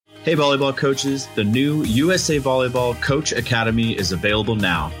Hey, volleyball coaches, the new USA Volleyball Coach Academy is available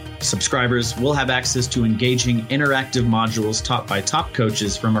now. Subscribers will have access to engaging interactive modules taught by top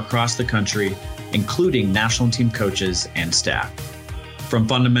coaches from across the country, including national team coaches and staff. From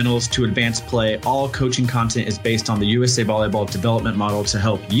fundamentals to advanced play, all coaching content is based on the USA Volleyball development model to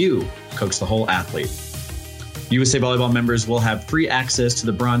help you coach the whole athlete. USA Volleyball members will have free access to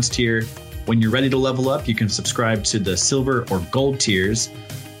the bronze tier. When you're ready to level up, you can subscribe to the silver or gold tiers.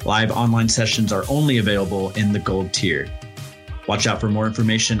 Live online sessions are only available in the gold tier. Watch out for more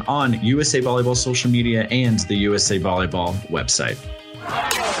information on USA Volleyball social media and the USA Volleyball website.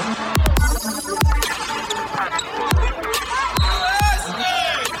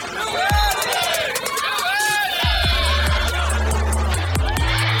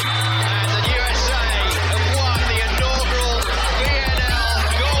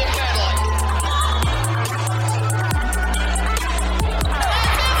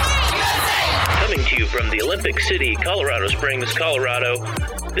 From the Olympic City, Colorado Springs, Colorado,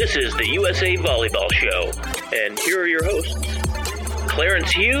 this is the USA Volleyball Show. And here are your hosts,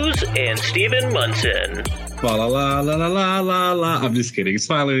 Clarence Hughes and Stephen Munson. La la la la la la la. I'm just kidding. It's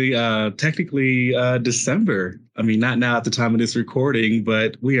finally technically December. I mean, not now at the time of this recording,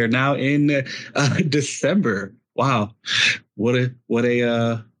 but we are now in December. Wow. What a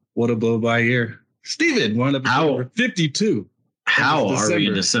blow by year. Stephen, one of number 52. How are we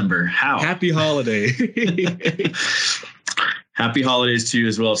in December? How? Happy holiday. Happy holidays to you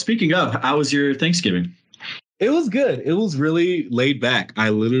as well. Speaking of, how was your Thanksgiving? It was good. It was really laid back. I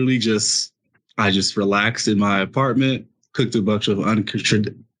literally just relaxed in my apartment, cooked a bunch of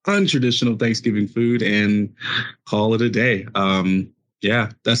untraditional Thanksgiving food, and call it a day.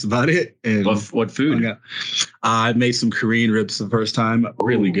 Yeah, that's about it. And what food? I made some Korean ribs the first time.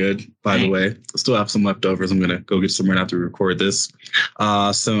 Really good, by the way. Still have some leftovers. I'm going to go get some right after we record this.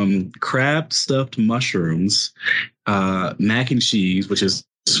 Some crab stuffed mushrooms, mac and cheese, which is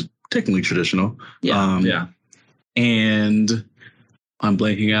technically traditional. Yeah. And I'm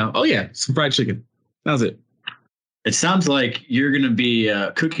blanking out. Oh, yeah, some fried chicken. That was it. It sounds like you're going to be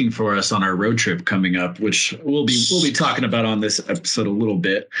cooking for us on our road trip coming up, which we'll be talking about on this episode a little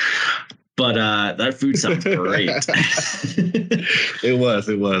bit. But that food sounds great. It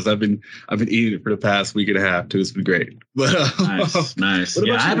was. I've been eating it for the past week and a half too. It's been great. But nice.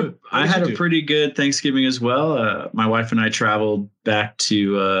 Yeah, I had a pretty good Thanksgiving as well. My wife and I traveled back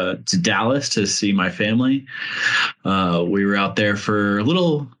to Dallas to see my family. We were out there for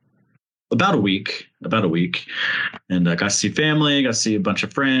about a week, and got to see family, got to see a bunch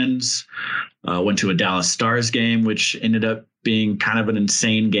of friends, went to a Dallas Stars game, which ended up being kind of an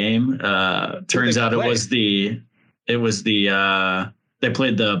insane game. Turns out they played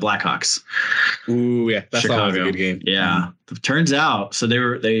the Blackhawks. Ooh, yeah, that's Chicago. always a good game. Yeah. Turns out, so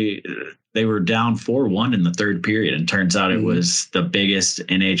they were down 4-1 in the third period, and turns out it was the biggest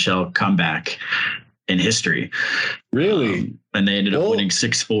NHL comeback in history. Really? And they ended up winning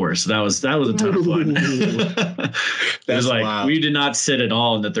 6-4. So that was a ton of fun. It was like wild. We did not sit at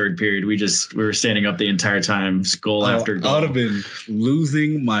all in the third period. We were standing up the entire time, goal after goal. I would have been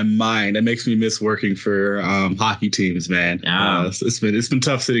losing my mind. It makes me miss working for hockey teams, man. Yeah. It's been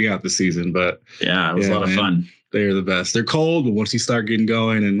tough sitting out this season, but yeah, it was a lot of fun. They're the best. They're cold, but once you start getting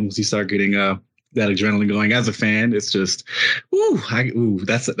going and once you start getting that adrenaline going as a fan, it's just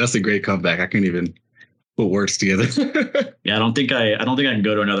that's a great comeback. I can't even put words together. Yeah, I don't think I can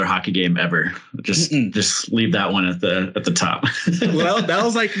go to another hockey game ever. Just leave that one at the top. Well, that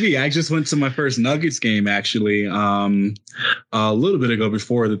was like me. I just went to my first Nuggets game actually a little bit ago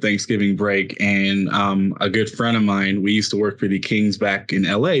before the Thanksgiving break, and a good friend of mine, we used to work for the Kings back in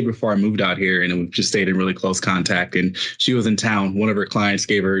LA before I moved out here, and we just stayed in really close contact, and she was in town. One of her clients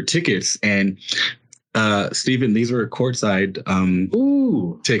gave her tickets, and Stephen, these were courtside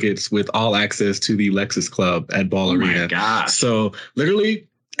tickets with all access to the Lexus Club at Ball Arena. My gosh. So literally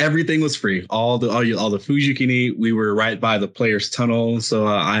everything was free. All the food you can eat. We were right by the players' tunnel. So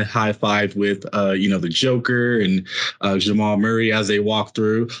I high-fived with the Joker and Jamal Murray as they walked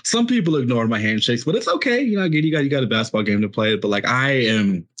through. Some people ignored my handshakes, but it's okay. You got a basketball game to play. But like, I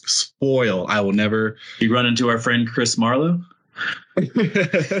am spoiled. I will never. You run into our friend Chris Marlowe?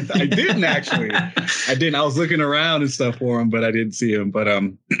 I didn't actually. I was looking around and stuff for him, but I didn't see him. But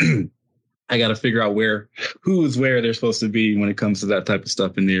I got to figure out who is where they're supposed to be when it comes to that type of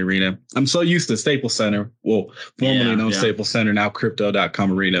stuff in the arena. I'm so used to Staples Center. Well, formerly known Staples Center, now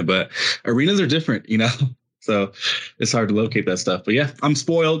Crypto.com Arena. But arenas are different, So it's hard to locate that stuff. But yeah, I'm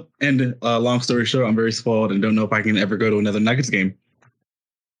spoiled. And long story short, I'm very spoiled and don't know if I can ever go to another Nuggets game.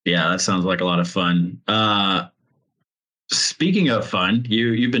 Yeah, that sounds like a lot of fun. speaking of fun,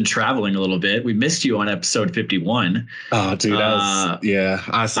 you've been traveling a little bit. We missed you on episode 51. Oh, dude, that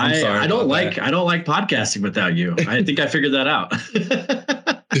was I'm sorry. I don't like podcasting without you. I think I figured that out.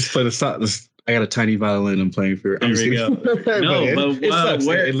 Just play the song. I got a tiny violin I'm playing for. There we go. No, it sucks.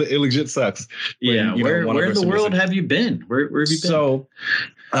 It legit sucks. Yeah. Where in the world have you been? Where have you been? So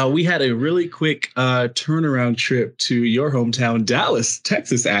we had a really quick turnaround trip to your hometown, Dallas,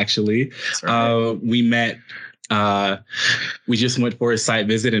 Texas, actually. Right. We met. We just went for a site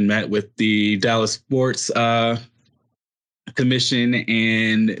visit and met with the Dallas Sports Commission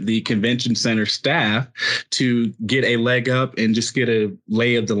and the convention center staff to get a leg up and just get a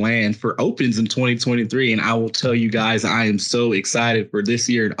lay of the land for Opens in 2023. And I will tell you guys, I am so excited for this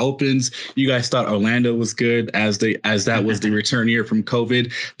year. It Opens. You guys thought Orlando was good as that was the return year from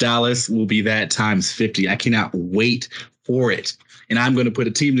COVID. Dallas will be that times 50. I cannot wait for it. And I'm going to put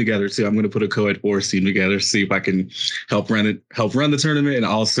a team together too. I'm going to put a co-ed force team together, see if I can help run the tournament, and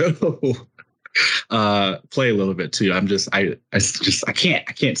also play a little bit too. I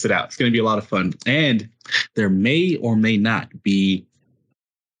can't sit out. It's going to be a lot of fun, and there may or may not be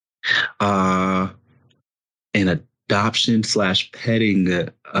an adoption / petting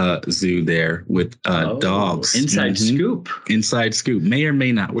zoo there with dogs. Inside scoop. Inside scoop. May or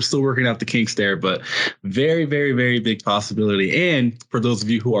may not. We're still working out the kinks there, but very, very, very big possibility. And for those of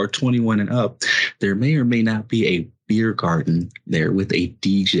you who are 21 and up, there may or may not be a beer garden there with a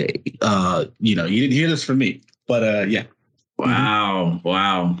DJ. You didn't hear this from me, but yeah.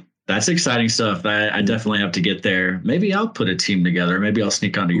 Wow. That's exciting stuff. I definitely have to get there. Maybe I'll put a team together. Maybe I'll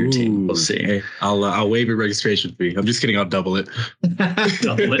sneak onto your team. We'll see. Hey, I'll waive your registration fee. I'm just kidding. I'll double it.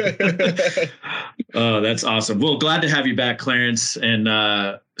 Double it. Oh, that's awesome. Well, glad to have you back, Clarence, and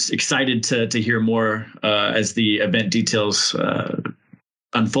excited to hear more as the event details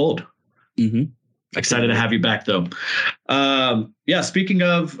unfold. Mm-hmm. Excited to have you back, though. Speaking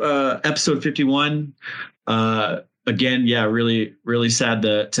of episode 51, again, really, really sad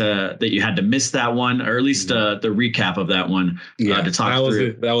that you had to miss that one, or at least the recap of that one to talk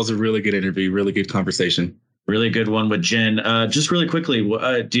through. That was a really good interview, really good conversation. Really good one with Jen. Just really quickly,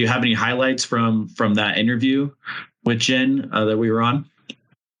 do you have any highlights from that interview with Jen that we were on?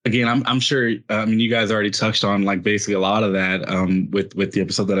 Again, I'm sure. You guys already touched on like basically a lot of that with the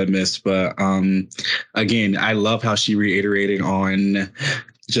episode that I missed. But again, I love how she reiterated on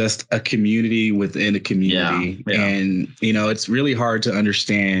just a community within a community. Yeah. And, it's really hard to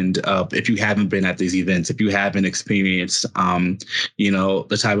understand if you haven't been at these events, if you haven't experienced,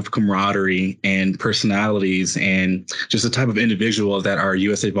 the type of camaraderie and personalities and just the type of individuals that our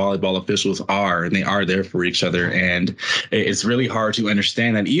USA Volleyball officials are, and they are there for each other. And it's really hard to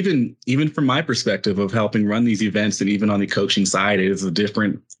understand that even from my perspective of helping run these events, and even on the coaching side, it is a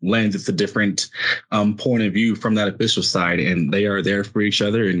different lens. It's a different point of view from that official side, and they are there for each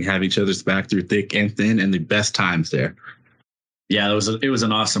other and have each other's back through thick and thin, and the best times there. Yeah, it was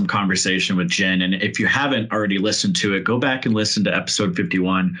an awesome conversation with Jen. And if you haven't already listened to it, go back and listen to episode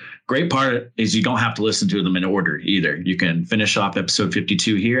 51. Great part is you don't have to listen to them in order either. You can finish off episode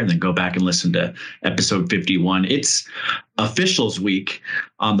 52 here and then go back and listen to episode 51. It's officials week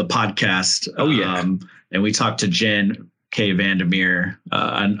on the podcast. Oh, yeah. And we talked to Jen K. Vandermeer,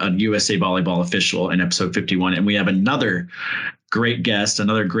 a USA Volleyball official, in episode 51. And we have another great guest,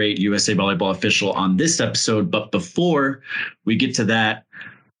 another great USA Volleyball official on this episode. But before we get to that,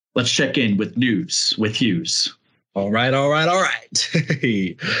 let's check in with news with Hughes. All right.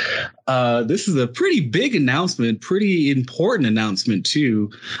 This is a pretty big announcement, pretty important announcement too.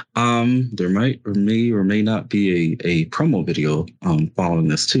 There might or may not be a promo video following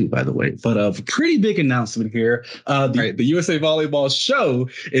this too, by the way. But a pretty big announcement here. The USA Volleyball show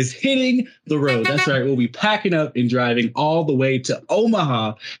is hitting the road. That's right. We'll be packing up and driving all the way to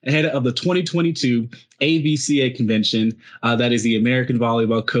Omaha ahead of the 2022 AVCA convention. That is the American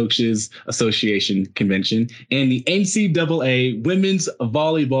Volleyball Coaches Association convention, and the NCAA Women's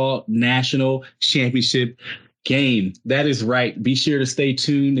Volleyball National Championship game. That is right. Be sure to stay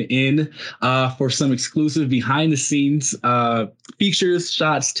tuned in for some exclusive behind the scenes features,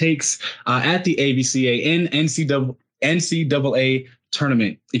 shots, takes at the AVCA and NCAA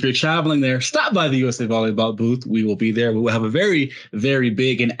tournament. If you're traveling there, stop by the USA Volleyball booth. We will be there. We will have a very, very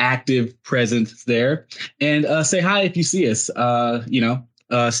big and active presence there. And say hi if you see us.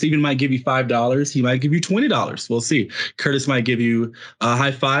 Stephen might give you $5. He might give you $20. We'll see. Curtis might give you a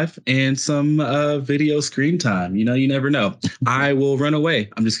high five and some video screen time. You never know. I will run away.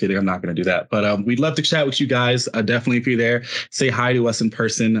 I'm just kidding. I'm not going to do that. But we'd love to chat with you guys. Definitely, if you're there, say hi to us in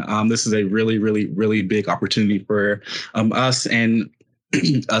person. This is a really, really, really big opportunity for us. And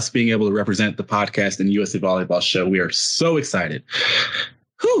us being able to represent the podcast and USA Volleyball show. We are so excited.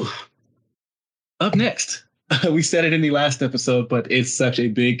 Whew. Up next, we said it in the last episode, but it's such a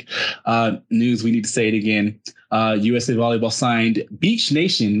big news. We need to say it again. USA Volleyball signed Beach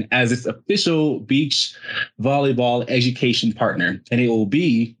Nation as its official beach volleyball education partner. And it will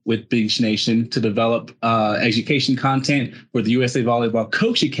be with Beach Nation to develop education content for the USA Volleyball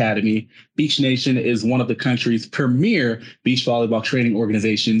Coach Academy. Beach Nation is one of the country's premier beach volleyball training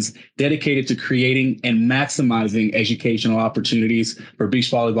organizations dedicated to creating and maximizing educational opportunities for beach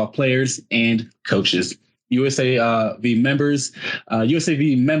volleyball players and coaches. USAV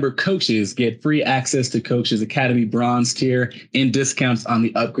member coaches get free access to Coaches Academy Bronze tier and discounts on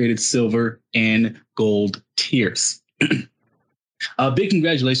the upgraded silver and gold tiers. Big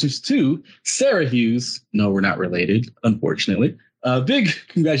congratulations to Sarah Hughes. No, we're not related, unfortunately. Big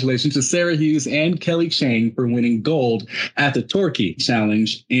congratulations to Sarah Hughes and Kelly Chang for winning gold at the Torquay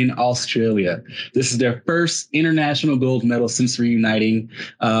Challenge in Australia. This is their first international gold medal since reuniting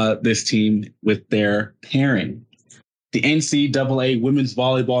this team with their pairing. The NCAA Women's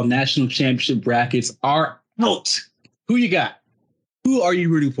Volleyball National Championship brackets are out. Who you got? Who are you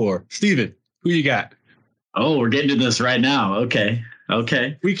rooting for? Stephen, who you got? Oh, we're getting to this right now. Okay.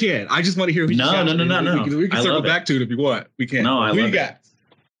 We can. I just want to hear who you got. No. We can circle back to it if you want. We can. No, who you got?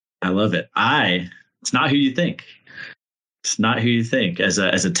 I love it. It's not who you think. It's not who you think as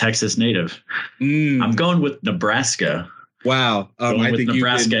a Texas native. I'm going with Nebraska. Wow. I think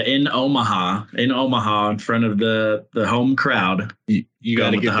Nebraska in Omaha, in front of the home crowd. You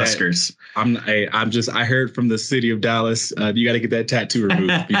got to get the Huskers. I heard from the city of Dallas, you got to get that tattoo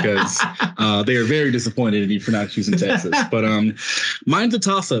removed because they are very disappointed in you for not choosing Texas. But mine's a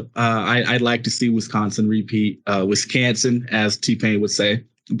toss up. I'd like to see Wisconsin repeat, Wisconsin, as T-Pain would say.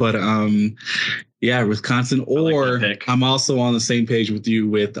 But yeah, Wisconsin. Or like I'm also on the same page with you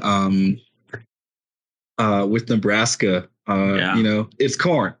with Nebraska. You know, it's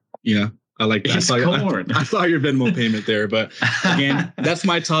corn. You know, I like that. I saw your Venmo payment there, but again, that's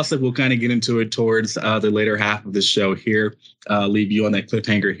my toss up. We'll kind of get into it towards the later half of the show here. Leave you on that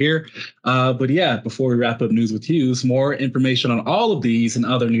cliffhanger here. But yeah, before we wrap up News with Hughes, more information on all of these and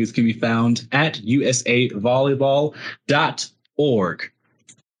other news can be found at usavolleyball.org.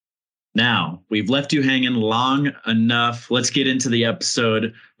 Now, we've left you hanging long enough. Let's get into the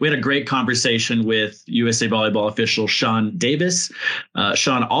episode. We had a great conversation with USA Volleyball official Shawn Davis.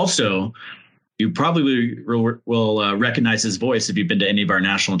 Shawn also, you probably will recognize his voice if you've been to any of our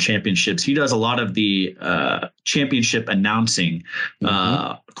national championships. He does a lot of the championship announcing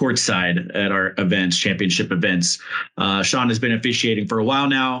courtside at our events, championship events. Shawn has been officiating for a while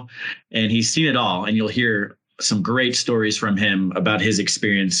now, and he's seen it all, and you'll hear some great stories from him about his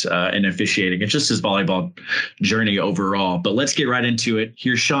experience in officiating and just his volleyball journey overall. But let's get right into it.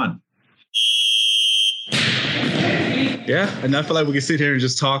 Here's Shawn. Yeah, and I feel like we can sit here and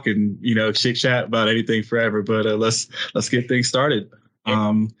just talk and, you know, chit chat about anything forever. But let's get things started.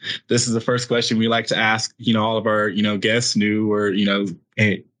 This is the first question we like to ask, you know, all of our, you know, guests, new or,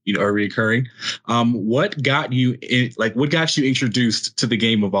 or recurring. What got you introduced to the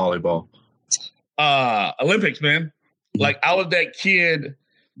game of volleyball? Olympics, man. Like I was that kid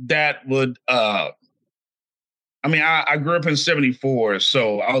that would, I grew up in 74.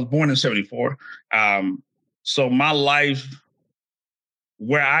 So I was born in 74. So my life,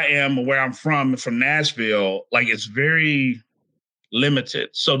 where I am, where I'm from Nashville, like it's very limited.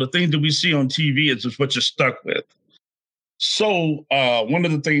 So the things that we see on TV is just what you're stuck with. So one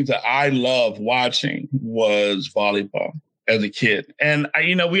of the things that I love watching was volleyball as a kid. And,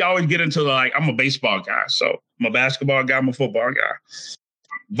 we always get into I'm a baseball guy. So I'm a basketball guy. I'm a football guy.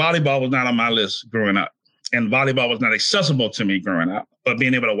 Volleyball was not on my list growing up. And volleyball was not accessible to me growing up. But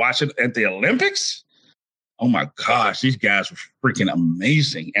being able to watch it at the Olympics, oh my gosh, these guys were freaking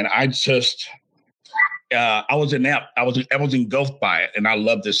amazing. And I just, I was engulfed by it. And I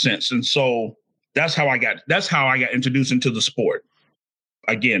loved it since. And so that's how I got introduced into the sport.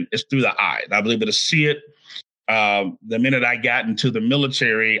 Again, it's through the eye. I was able to see it. The minute I got into the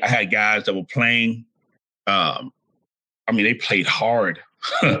military, I had guys that were playing. They played hard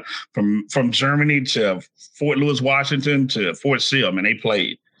from Germany to Fort Lewis, Washington to Fort Sill. They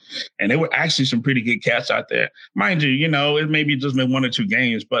played. And there were actually some pretty good cats out there. Mind you, it maybe just been 1 or 2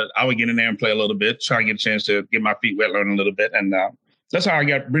 games, but I would get in there and play a little bit, try to get a chance to get my feet wet, learn a little bit. And that's how I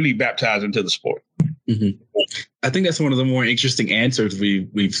got really baptized into the sport. Mm-hmm. I think that's one of the more interesting answers we've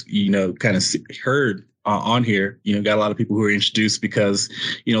kind of heard on here. Got a lot of people who are introduced because,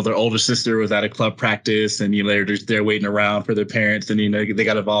 their older sister was at a club practice and, they're waiting around for their parents and, they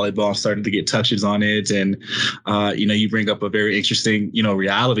got a volleyball and started to get touches on it. And, you bring up a very interesting,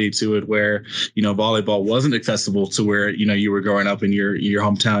 reality to it where, volleyball wasn't accessible to where, you were growing up in your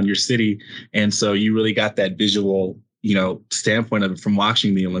hometown, your city. And so you really got that visual standpoint of it from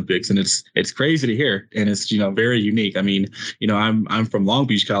watching the Olympics. And it's crazy to hear. And it's, very unique. I mean, I'm from Long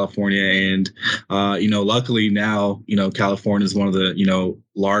Beach, California. And, luckily now, California is one of the,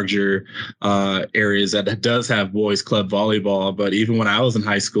 larger areas that does have boys club volleyball. But even when I was in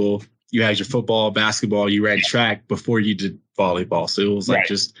high school, you had your football, basketball, you ran track before you did volleyball. So it was like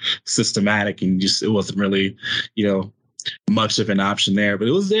just systematic and it wasn't really, much of an option there, but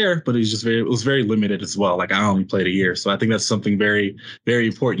it was there, but it was very limited as well. Like I only played a year. So I think that's something very, very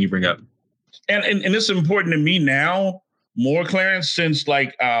important you bring up. And it's important to me now more, Clarence, since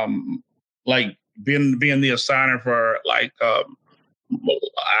like being the assigner for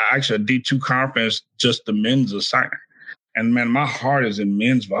actually a D2 conference, just the men's assigner. And man, my heart is in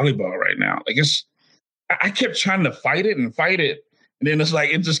men's volleyball right now. Like I kept trying to fight it. And then it's like,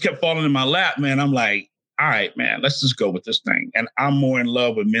 it just kept falling in my lap, man. I'm like, all right, man, let's just go with this thing. And I'm more in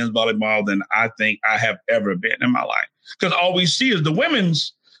love with men's volleyball than I think I have ever been in my life. Because all we see is the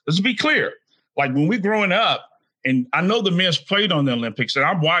women's. Let's be clear. Like when we're growing up, and I know the men's played on the Olympics, and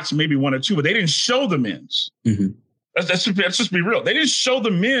I've watched maybe one or two, but they didn't show the men's. Mm-hmm. Let's just be real. They didn't show the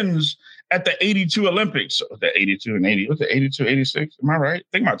men's at the 82 Olympics. So the 82 and 80. What's the 82, 86? Am I right?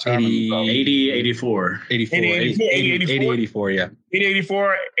 Think my time. 80, 84. 84, 84, yeah. 80,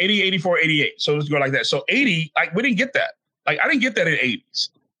 84, 80, 84, 88. So let's go like that. So 80, like we didn't get that. Like I didn't get that in the 80s.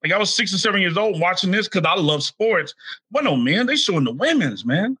 Like I was 6 or 7 years old watching this because I love sports. But no, man, they showing the women's,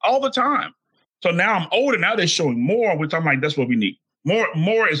 man, all the time. So now I'm older. Now they're showing more, which I'm like, that's what we need.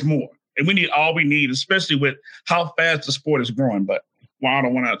 More is more. And we need all we need, especially with how fast the sport is growing. But well, I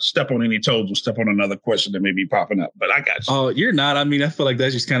don't want to step on any toes or step on another question that may be popping up, but I got you. Oh, you're not. I mean, I feel like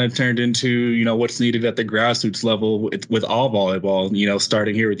that's just kind of turned into, what's needed at the grassroots level with all volleyball,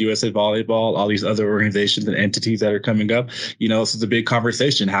 starting here with USA Volleyball, all these other organizations and entities that are coming up. This is a big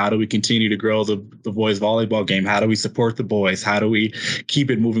conversation. How do we continue to grow the boys volleyball game? How do we support the boys? How do we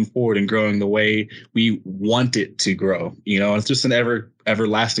keep it moving forward and growing the way we want it to grow? It's just an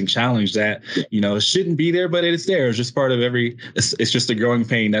everlasting challenge that, shouldn't be there, but it's there. It's just part of it's just a growing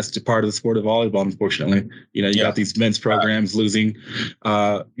pain. That's part of the sport of volleyball, unfortunately. You got these men's programs losing,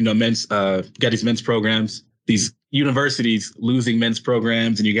 got these men's programs, these universities losing men's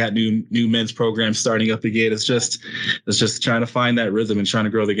programs, and you got new men's programs starting up again. It's just trying to find that rhythm and trying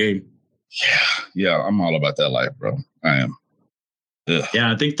to grow the game. Yeah. I'm all about that life, bro. I am. Ugh.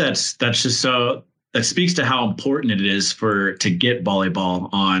 Yeah, I think that's just so. That speaks to how important it is to get volleyball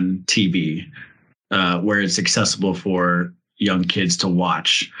on TV, where it's accessible for young kids to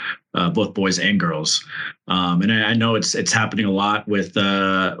watch, both boys and girls. And I know it's happening a lot with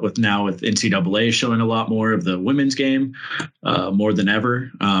NCAA showing a lot more of the women's game, more than ever.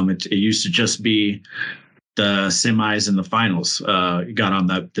 It used to just be the semis and the finals got on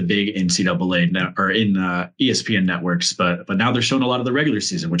the big NCAA or in ESPN networks, but now they're showing a lot of the regular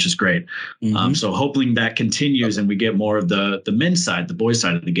season, which is great. Mm-hmm. So hoping that continues and we get more of the men's side, the boys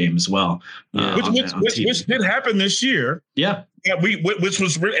side of the game as well. Which did happen this year. Yeah. Yeah, which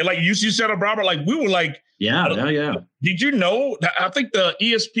was really, like you said, Robert, like we were like, yeah. Did you know? I think the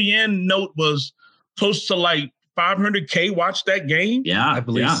ESPN note was close to like 500K watched that game. Yeah, I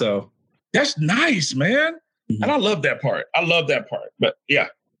believe so. That's nice, man. Mm-hmm. And I love that part. But yeah.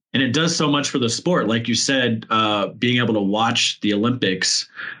 And it does so much for the sport. Like you said, being able to watch the Olympics,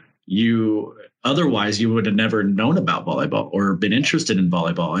 otherwise you would have never known about volleyball or been interested in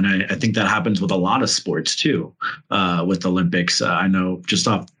volleyball. And I think that happens with a lot of sports too, with Olympics. I know just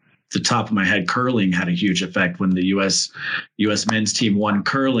off the top of my head, curling had a huge effect when the U.S. men's team won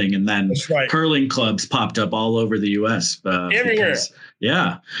curling, and then curling clubs popped up all over the U.S. Everywhere. So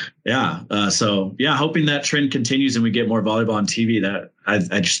hoping that trend continues and we get more volleyball on TV. That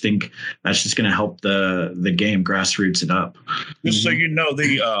I just think that's just going to help the game grassroots it up. Just so you know,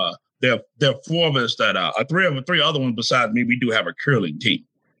 there are four of us that are three other ones besides me. We do have a curling team.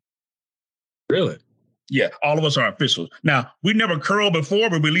 Really? Yeah, all of us are officials. Now, we never curled before,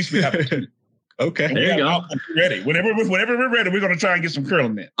 but at least we have a team. Okay. There you go. Ready. Whenever we're ready, we're going to try and get some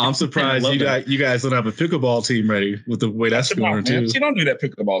curling in. I'm surprised you guys don't have a pickleball team ready with the way that's going, too. See, don't do that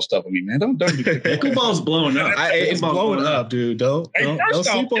pickleball stuff with me, man. Don't do pickleball. Pickleball's blowing up. It's blowing up, dude. Don't first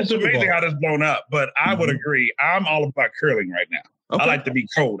off, it's amazing how this blown up, but I would agree. I'm all about curling right now. Okay. I like to be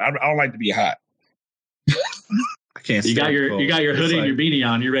cold. I don't like to be hot. I can't. You got your hoodie and your beanie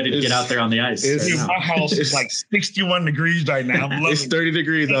on. You're ready to get out there on the ice. Dude, my house is like 61 degrees right now. It's 30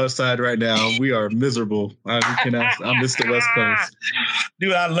 degrees outside right now. We are miserable. I miss the West Coast.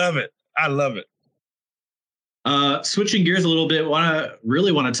 Dude, I love it. I love it. Switching gears a little bit, want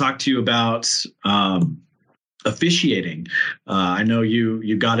to talk to you about officiating. I know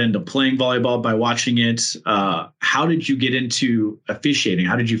you got into playing volleyball by watching it. How did you get into officiating?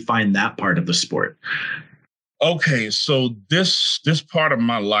 How did you find that part of the sport? Okay, so this part of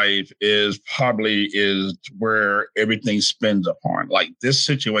my life is where everything spins upon. Like this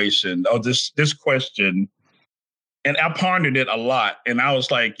situation, this question, and I pondered it a lot. And I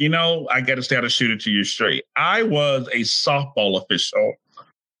was like, I got to stay out of shoot it to you straight. I was a softball official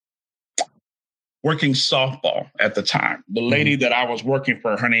working softball at the time. The lady that I was working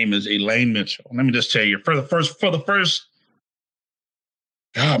for, her name is Elaine Mitchell. Let me just tell you, my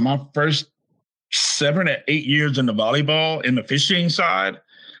first 7 to 8 years in the volleyball, in the officiating side,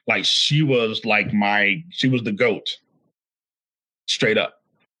 like she was the GOAT, straight up.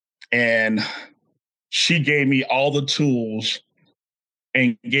 And she gave me all the tools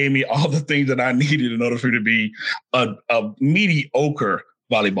and gave me all the things that I needed in order for me to be a mediocre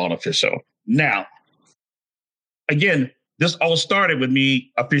volleyball official. Now, again, this all started with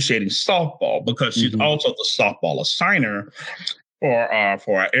me officiating softball because she's also the softball assigner for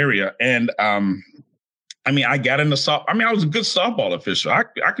our area. And I got into I was a good softball official. I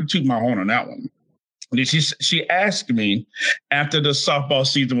could toot my horn on that one. And she asked me after the softball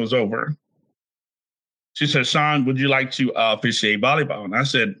season was over, she said, "Shawn, would you like to officiate volleyball?" And I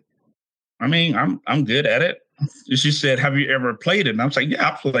said, I'm good at it. And she said, "Have you ever played it?" And I was like, "Yeah,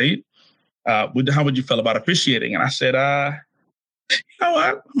 I played. How would you feel about officiating?" And I said, "You know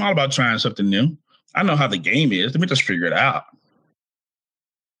what? I'm all about trying something new. I know how the game is. Let me just figure it out."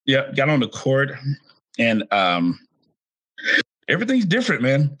 Yeah, got on the court, and everything's different,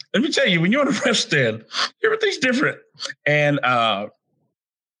 man. Let me tell you, when you're on the ref stand, everything's different. And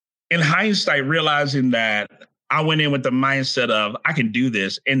in hindsight, realizing that I went in with the mindset of I can do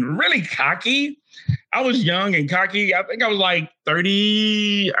this, and really cocky. I was young and cocky. I think I was like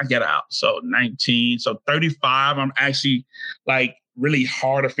 30. I get out, so 19, so 35. I'm actually like really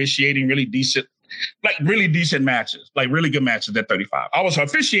hard officiating, really decent matches, like really good matches at 35. I was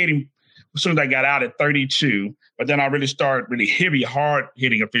officiating as soon as I got out at 32, but then I really started really heavy, hard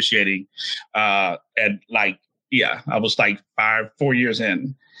hitting officiating I was like 4 years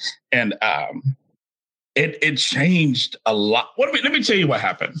in, and it changed a lot. Let me tell you what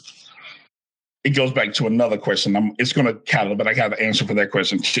happened. It goes back to another question. It's going to cattle, but I got the answer for that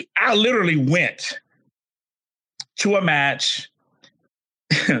question too. I literally went to a match.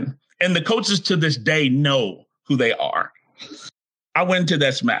 And the coaches to this day know who they are. I went to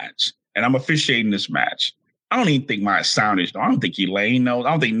this match, and I'm officiating this match. I don't even think my assigners know. I don't think Elaine knows. I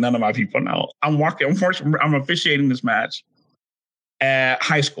don't think none of my people know. I'm officiating this match at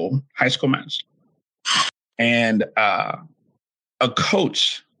high school match. And a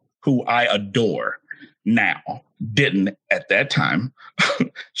coach who I adore now didn't at that time.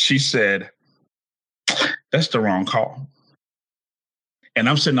 She said, "That's the wrong call." And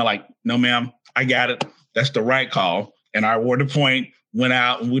I'm sitting there like, "No, ma'am, I got it. That's the right call." And I awarded the point, went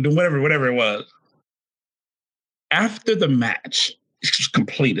out, and we did whatever it was. After the match, it's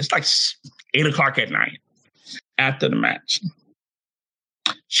complete. It's like 8:00 at night. After the match,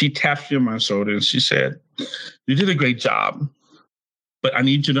 she tapped me on my shoulder and she said, "You did a great job, but I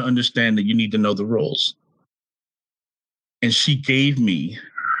need you to understand that you need to know the rules." And she gave me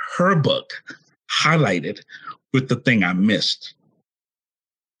her book highlighted with the thing I missed.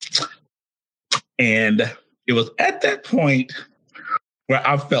 And it was at that point where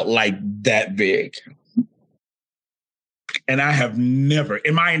I felt like that big. And I have never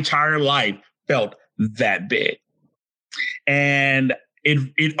in my entire life felt that big. And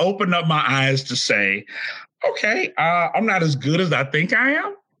it opened up my eyes to say, okay, I'm not as good as I think I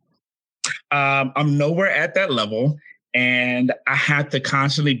am. I'm nowhere at that level. And I had to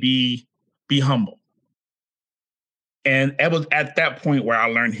constantly be humble. And it was at that point where I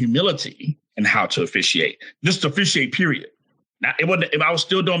learned humility and how to officiate. Just to officiate, period. Now, it wasn't if I was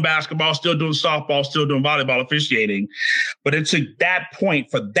still doing basketball, still doing softball, still doing volleyball officiating. But it took that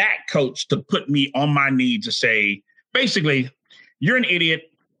point for that coach to put me on my knees to say, basically, you're an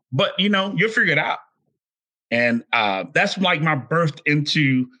idiot, but you'll figure it out. And that's like my birth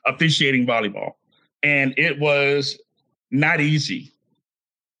into officiating volleyball. And it was not easy.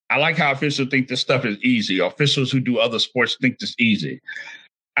 I like how officials think this stuff is easy. Officials who do other sports think this easy.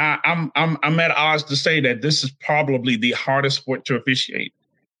 I'm at odds to say that this is probably the hardest sport to officiate.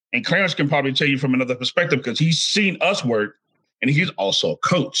 And Clarence can probably tell you from another perspective because he's seen us work and he's also a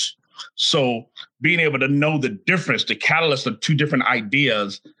coach. So being able to know the difference, the catalyst of two different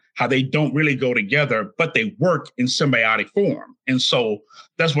ideas, how they don't really go together, but they work in symbiotic form. And so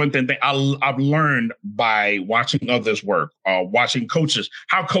that's one thing that I've learned by watching others work, watching coaches,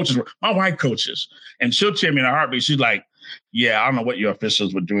 how coaches work. My wife coaches, and she'll tell me in a heartbeat, she's like, yeah, I don't know what your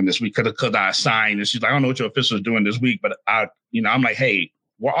officials were doing this week because I assigned. And she's like, I don't know what your officials are doing this week, but I'm like, hey,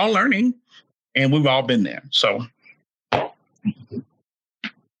 we're all learning and we've all been there. So I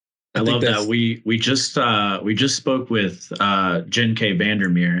love that. We just spoke with Jen K.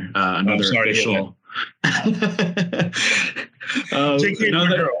 Vandermeer, another official. Yeah.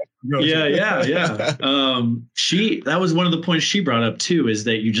 That was one of the points she brought up too, is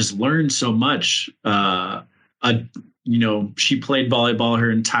that you just learn so much. She played volleyball her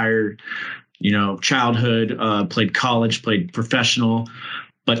entire, childhood, played college, played professional,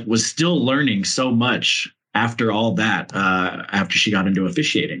 but was still learning so much after all that, after she got into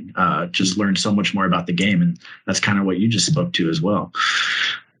officiating, just learned so much more about the game. And that's kind of what you just spoke to as well.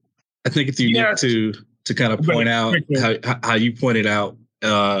 I think it's unique to kind of point out how you pointed out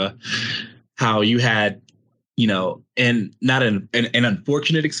how you had, and not an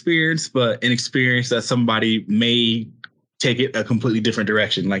unfortunate experience, but an experience that somebody may take it a completely different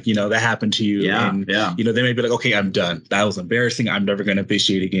direction. Like, that happened to you. They may be like, okay, I'm done. That was embarrassing. I'm never going to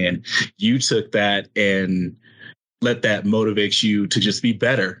officiate again. You took that and let that motivate you to just be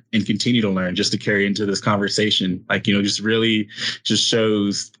better and continue to learn, just to carry into this conversation. Like, just really just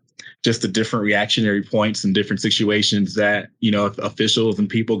shows just the different reactionary points and different situations that, officials and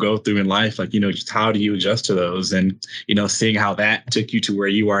people go through in life. Like, just how do you adjust to those? And, seeing how that took you to where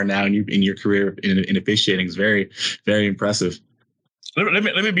you are now in your career in officiating is very, very impressive. Let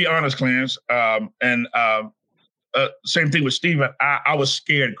me be honest, Clarence. Same thing with Stephen. I was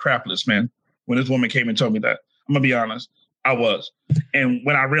scared crapless, man, when this woman came and told me that. I'm going to be honest. I was. And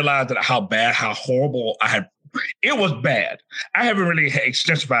when I realized that how bad, how horrible it was bad. I haven't really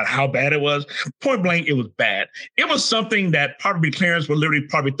extensified how bad it was. Point blank, it was bad. It was something that probably Clarence would literally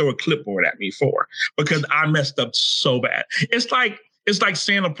probably throw a clipboard at me for, because I messed up so bad. It's like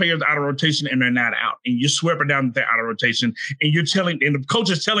saying a player's out of rotation and they're not out, and you swear it down that they're out of rotation, and and the coach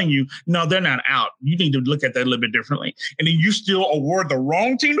is telling you, no, they're not out. You need to look at that a little bit differently. And then you still award the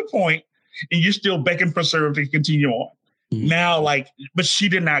wrong team the point, and you still beckon for serve to continue on. Mm-hmm. Now, but she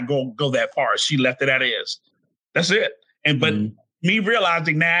did not go that far. She left it as is. That's it. But me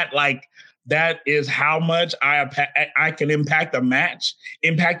realizing that, that is how much I can impact a match,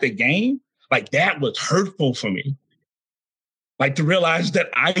 impact the game. That was hurtful for me. To realize that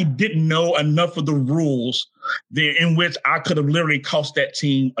I didn't know enough of the rules in which I could have literally cost that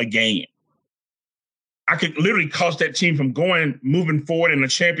team a game. I could literally cost that team from moving forward in the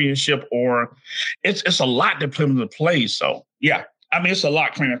championship, or it's a lot that comes into play. So, yeah. It's a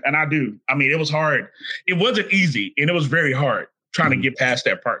lot, Clarence, and I do. It was hard. It wasn't easy, and it was very hard trying to get past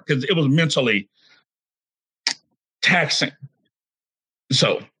that part because it was mentally taxing.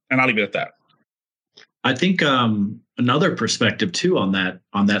 So, and I'll leave it at that. I think another perspective too on that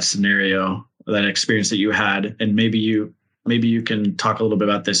scenario, that experience that you had, and maybe you can talk a little bit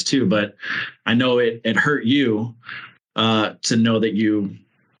about this too. But I know it hurt you to know that you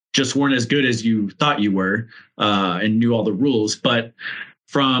just weren't as good as you thought you were, and knew all the rules. But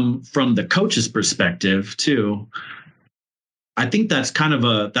from the coach's perspective too, I think that's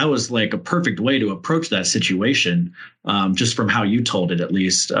that was like a perfect way to approach that situation, just from how you told it, at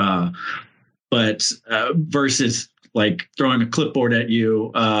least. But versus throwing a clipboard at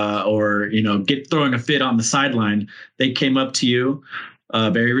you, or throwing a fit on the sideline, they came up to you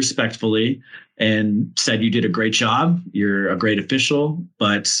very respectfully and said, you did a great job. You're a great official,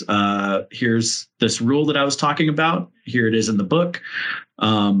 but here's this rule that I was talking about. Here it is in the book.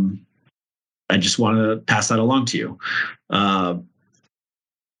 I just want to pass that along to you.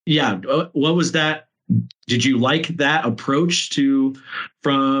 What was that? Did you like that approach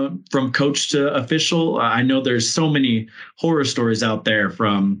from coach to official? I know there's so many horror stories out there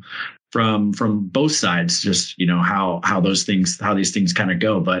from both sides, just, how these things kind of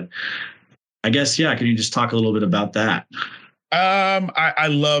go. But I guess, can you just talk a little bit about that? I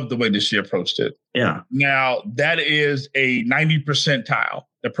love the way that she approached it. Yeah. Now that is a 90 percentile.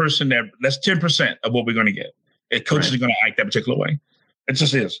 The person that's 10% of what we're going to get. A coach is going to act that particular way. It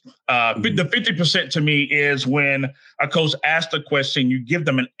just is. The 50% to me is when a coach asks a question, you give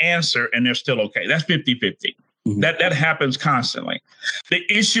them an answer and they're still okay. That's 50-50. Mm-hmm. That happens constantly. The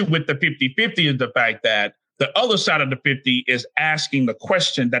issue with the 50-50 is the fact that the other side of the 50 is asking the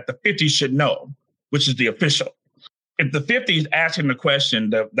question that the 50 should know, which is the official. if the 50 is asking the question,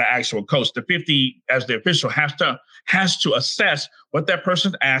 the actual coach, the 50 as the official has to assess what that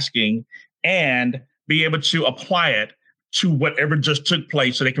person's asking and be able to apply it to whatever just took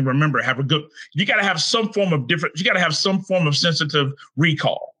place so they can remember, you got to have some form of sensitive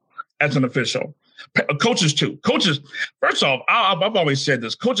recall as an official. Coaches too. Coaches, first off, I've always said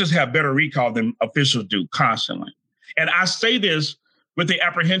this, coaches have better recall than officials do constantly. And I say this with the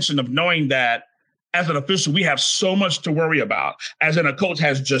apprehension of knowing that as an official, we have so much to worry about, as in a coach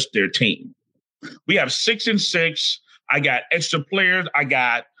has just their team. We have 6 and 6. I got extra players. I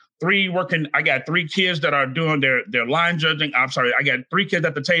got 3 kids that are doing their line judging. I'm sorry. I got 3 kids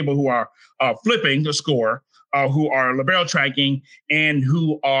at the table who are flipping the score, who are libero tracking, and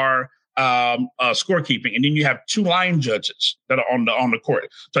who are scorekeeping. And then you have 2 line judges that are on the court.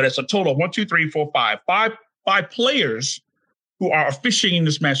 So that's a total of 1, 2, 3, 4, 5. Five players who are officiating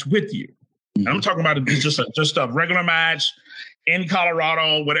this match with you. And I'm talking about it's just a regular match in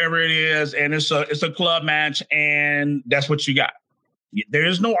Colorado, whatever it is, and it's a club match, and that's what you got. There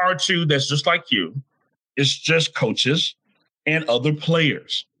is no R2 that's just like you. It's just coaches and other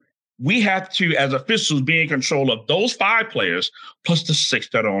players. We have to, as officials, be in control of those 5 players plus the 6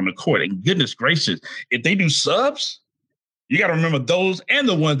 that are on the court. And goodness gracious, if they do subs, you got to remember those and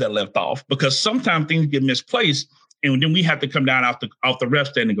the ones that left off, because sometimes things get misplaced, and then we have to come down off the ref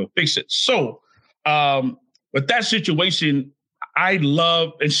stand and go fix it. So with that situation, I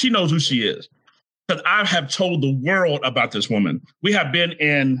love, and she knows who she is, because I have told the world about this woman. We have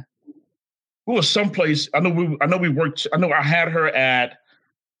been someplace. I I had her at,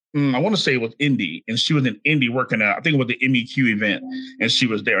 I want to say it was Indy, and she was in Indy working at, I think it was the MEQ event, and she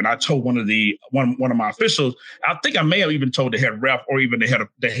was there. And I told one of my officials, I think I may have even told the head ref or even the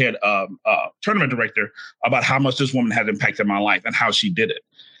head tournament director about how much this woman had impacted my life and how she did it.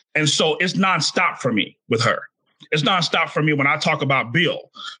 And so it's nonstop for me with her. It's nonstop for me when I talk about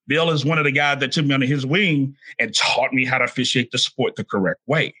Bill. Bill is one of the guys that took me under his wing and taught me how to officiate the sport the correct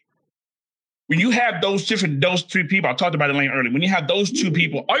way. When you have those 3 people, I talked about it earlier. When you have those 2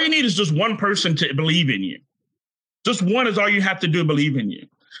 people, all you need is just one person to believe in you. Just one is all you have to do, believe in you.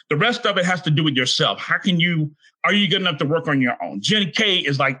 The rest of it has to do with yourself. Are you good enough to work on your own? Jen Kay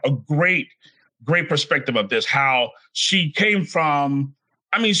is like a great perspective of this, how she came from,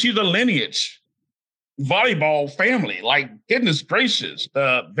 she's a lineage volleyball family. Like, goodness gracious,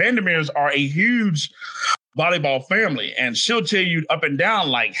 the Vandermeers are a huge volleyball family. And she'll tell you up and down,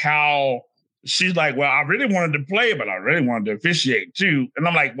 like, how she's like, well, I really wanted to play, but I really wanted to officiate too. And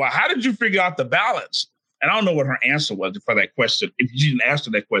I'm like, well, how did you figure out the balance? And I don't know what her answer was for that question. If you didn't ask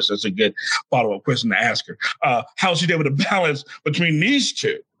her that question, that's a good follow-up question to ask her. How she's able to balance between these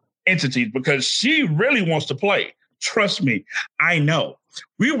 2 entities, because she really wants to play. Trust me, I know.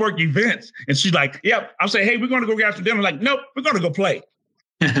 We work events, and she's like, yep. I'll say, hey, we're going to go get some dinner. Like, nope, we're going to go play.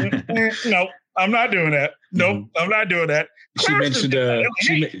 No, I'm not doing that. Nope, I'm not doing that. She mentioned, we're going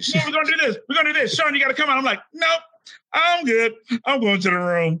to do this. We're going to do this. Shawn, you got to come out. I'm like, nope, I'm good. I'm going to the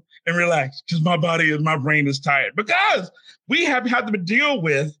room and relax, because my brain is tired. Because we have had to deal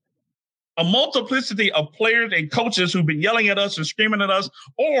with a multiplicity of players and coaches who've been yelling at us and screaming at us,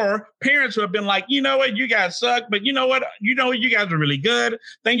 or parents who have been like, you know what, you guys suck, but you know what, you guys are really good.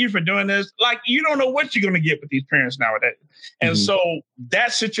 Thank you for doing this. Like, you don't know what you're going to get with these parents nowadays. And so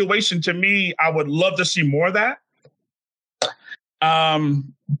that situation, to me, I would love to see more of that.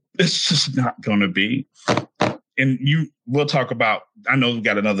 It's just not going to be. And we'll talk about, I know we've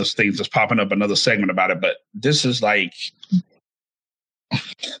got another thing that's popping up, another segment about it, but this is like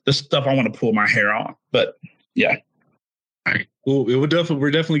the stuff I want to pull my hair on. But yeah. All right. Well, we're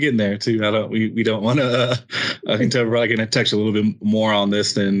definitely getting there too. We don't want to. I think we're probably going to touch a little bit more on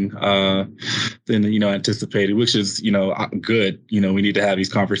this than anticipated, which is good. We need to have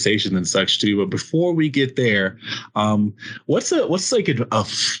these conversations and such too. But before we get there, what's like a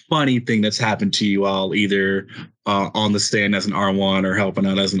funny thing that's happened to you all, either on the stand as an R1 or helping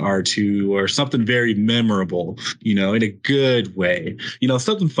out as an R2, or something very memorable, in a good way,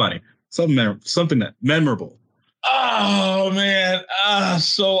 something funny, something that memorable. Oh man.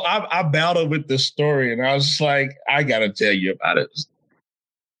 So I battled with this story, and I was just like, I got to tell you about it.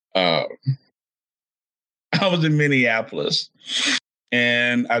 I was in Minneapolis,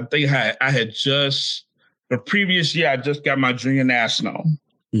 and I think I had just, the previous year, I just got my junior national,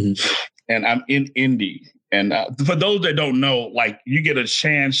 and I'm in Indy. And for those that don't know, like, you get a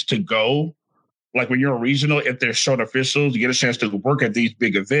chance to go, like when you're a regional, if they're short officials, you get a chance to work at these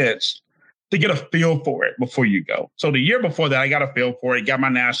big events to get a feel for it before you go. So the year before that, I got a feel for it, got my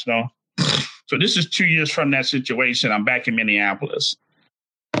national. So this is 2 years from that situation. I'm back in Minneapolis.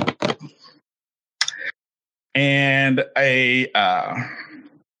 and I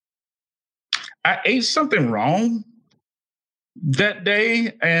ate something wrong that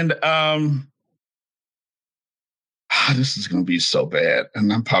day, and this is going to be so bad,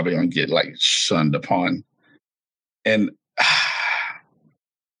 and I'm probably going to get like shunned upon. And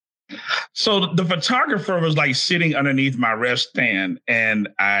so the photographer was like sitting underneath my rest stand, and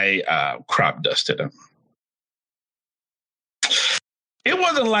I crop dusted him. It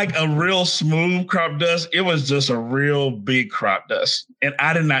wasn't like a real smooth crop dust. It was just a real big crop dust. And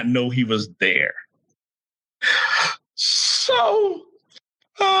I did not know he was there. So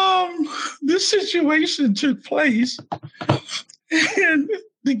this situation took place, and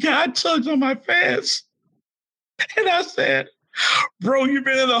the guy tugged on my pants. And I said, "Bro, you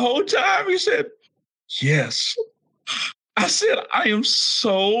been there the whole time?" He said, "Yes." I said, "I am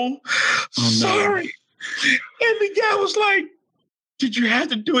so sorry." And the guy was like, "Did you have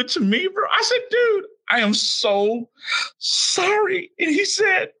to do it to me, bro?" I said, "Dude, I am so sorry." And he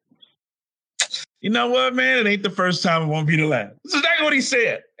said, "You know what, man? It ain't the first time. It won't be the last." That's exactly what he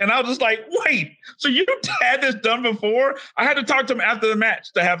said. And I was just like, "Wait, so you had this done before?" I had to talk to him after the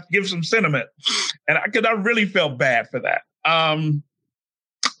match to give some sentiment. And because I really felt bad for that.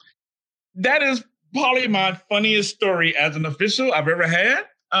 That is probably my funniest story as an official I've ever had.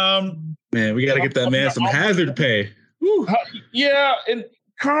 Man, we got to get that man some hazard pay. Yeah, and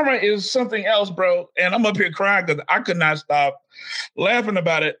karma is something else, bro. And I'm up here crying because I could not stop laughing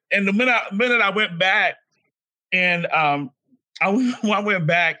about it. And the minute I went back, and I went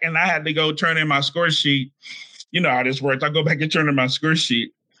back and I had to go turn in my score sheet. You know how this works. I go back and turn in my score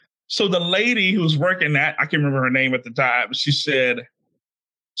sheet. So the lady who was working that, I can't remember her name at the time, she said,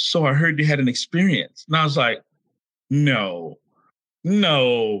 "So I heard you had an experience." And I was like, No,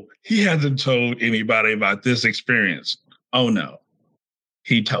 he hasn't told anybody about this experience. Oh no,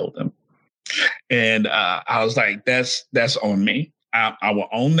 he told them. And I was like, that's on me. I will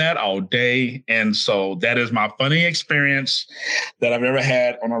own that all day. And so that is my funny experience that I've ever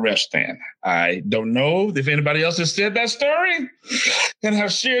had on a rest stand. I don't know if anybody else has said that story and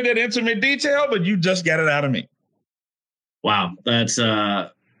have shared that intimate detail, but you just got it out of me. Wow, that's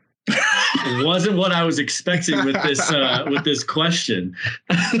wasn't what I was expecting with this question.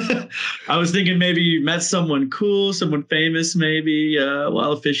 I was thinking maybe you met someone cool, someone famous, maybe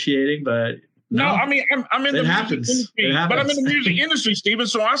while officiating, but no. I mean, I'm in the music industry, but I'm in the music industry, Stephen.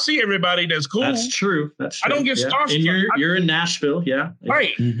 So I see everybody that's cool. That's true. I don't get starstruck. And you're in Nashville, yeah.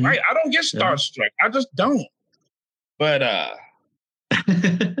 Right, mm-hmm. Right. I don't get starstruck. I just don't. But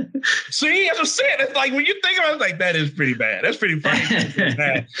see, as I said, it's like when you think about it, it's like that is pretty bad. That's pretty funny.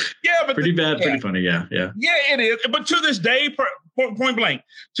 Yeah, but pretty bad, pretty funny. Yeah. Yeah, it is. But to this day, point blank,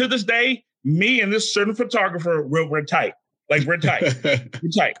 to this day, me and this certain photographer, we're tight. Like we're tight. We're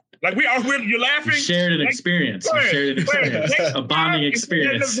tight. Like you're laughing. You shared an experience. A bonding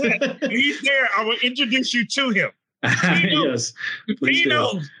experience. He's there. I will introduce you to him. Yes. He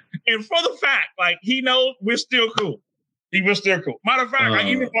knows. And for the fact, like he knows we're still cool. He was still cool. Matter of fact, I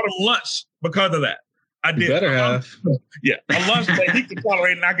even got him lunch because of that. I did. You better have. Yeah. A lunch that he can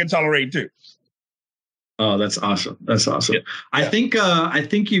tolerate and I can tolerate too. Oh, that's awesome. That's awesome. Yeah. I think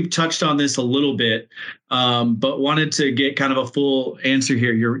you've touched on this a little bit, but wanted to get kind of a full answer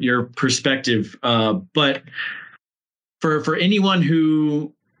here, your perspective. But for anyone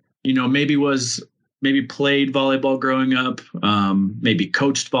who, maybe played volleyball growing up, maybe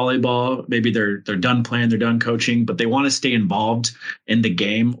coached volleyball, maybe they're done playing, they're done coaching, but they want to stay involved in the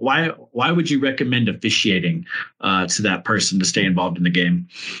game. Why would you recommend officiating to that person to stay involved in the game?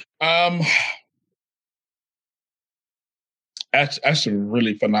 That's a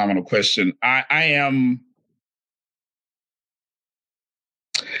really phenomenal question. I'm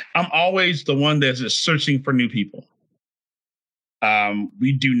always the one that's just searching for new people.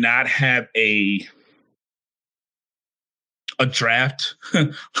 We do not have a draft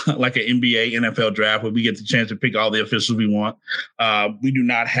like an NBA, NFL draft where we get the chance to pick all the officials we want. We do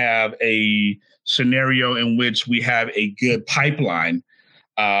not have a scenario in which we have a good pipeline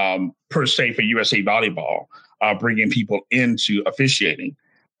per se for USA Volleyball, bringing people into officiating.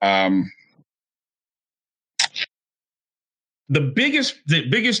 The biggest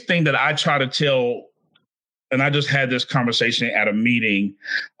thing that I try to tell, and I just had this conversation at a meeting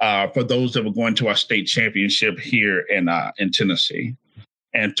for those that were going to our state championship here in Tennessee,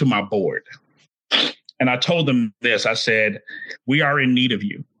 and to my board. And I told them this. I said, we are in need of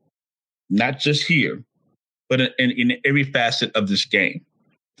you, not just here, but in every facet of this game.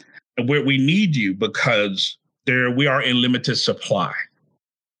 And where we need you because we are in limited supply.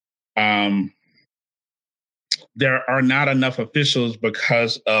 The there are not enough officials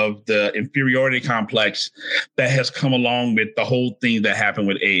because of the inferiority complex that has come along with the whole thing that happened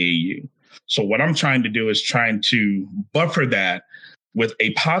with AAU. So what I'm trying to do is trying to buffer that with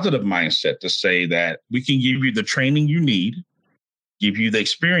a positive mindset to say that we can give you the training you need, give you the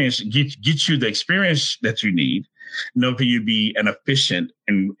experience, get you the experience that you need, in order for you to be an efficient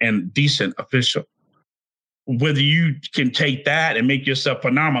and decent official. Whether you can take that and make yourself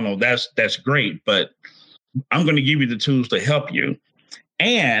phenomenal, that's great. But I'm going to give you the tools to help you,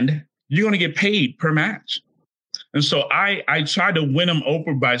 and you're going to get paid per match. And so I try to win them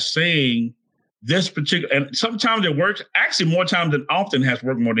over by saying this particular, and sometimes it works. Actually, more times than often has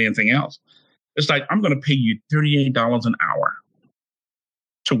worked more than anything else. It's like, I'm going to pay you $38 an hour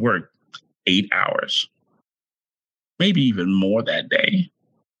to work 8 hours, maybe even more that day.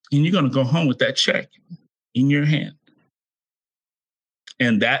 And you're going to go home with that check in your hand.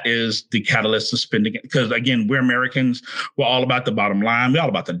 And that is the catalyst of spending it. Because again, we're Americans. We're all about the bottom line. We're all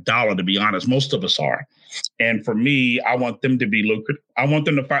about the dollar, to be honest. Most of us are. And for me, I want them to be lucrative. I want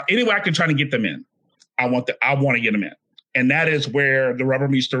them to find any way I can try to get them in. I want to get them in. And that is where the rubber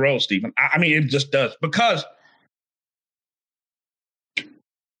meets the road, Stephen. I mean, it just does. Because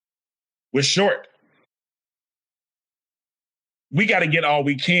we're short. We got to get all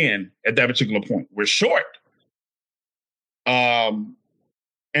we can at that particular point. We're short.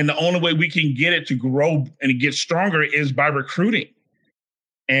 And the only way we can get it to grow and get stronger is by recruiting.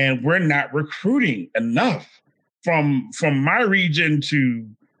 And we're not recruiting enough from my region to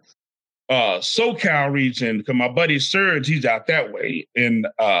SoCal region, because my buddy Serge, he's out that way, and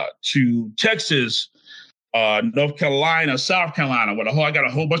to Texas, North Carolina, South Carolina. I got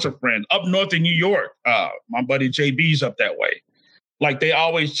a whole bunch of friends up north in New York. My buddy JB's up that way. Like, they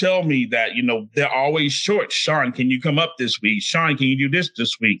always tell me that, they're always short. Shawn, can you come up this week? Shawn, can you do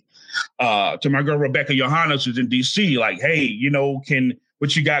this week? To my girl, Rebecca Johannes, who's in DC, like, hey,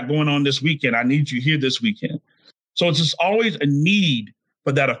 what you got going on this weekend? I need you here this weekend. So it's just always a need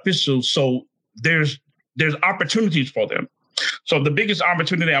for that official. So there's opportunities for them. So the biggest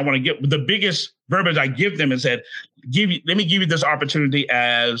opportunity I want to get, the biggest verbiage I give them is that let me give you this opportunity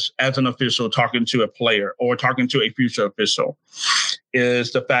as an official talking to a player or talking to a future official,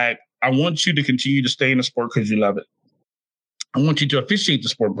 is the fact, I want you to continue to stay in the sport because you love it. I want you to officiate the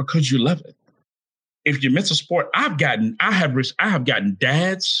sport because you love it. If you miss a sport, I have gotten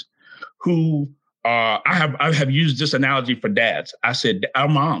dads who I have used this analogy for dads. I said, our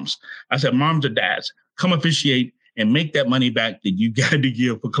moms. I said, moms or dads, come officiate and make that money back that you got to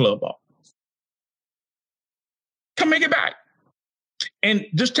give for club ball. Come make it back. And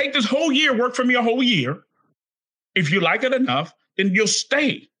just take this whole year, work for me a whole year. If you like it enough, then you'll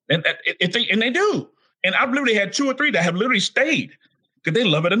stay. And they do. And I've literally had 2 or 3 that have literally stayed because they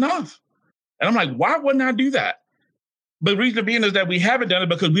love it enough. And I'm like, why wouldn't I do that? But the reason being is that we haven't done it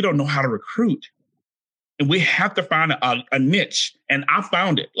because we don't know how to recruit. And we have to find a niche. And I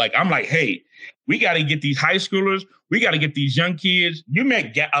found it. Like, I'm like, hey, we got to get these high schoolers. We got to get these young kids. You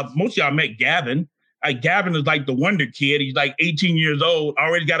met, most of y'all met Gavin. Gavin is like the wonder kid. He's like 18 years old,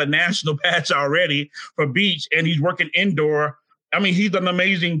 already got a national patch already for beach, and he's working indoor. I mean, he's an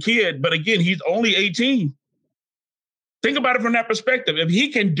amazing kid. But again, he's only 18. Think about it from that perspective. If he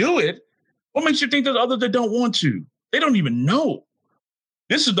can do it, what makes you think there's others that don't want to? They don't even know.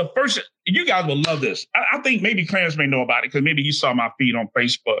 This is the first, you guys will love this. I think maybe Clarence may know about it because maybe he saw my feed on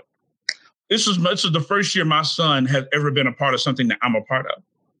Facebook. This is the first year my son has ever been a part of something that I'm a part of.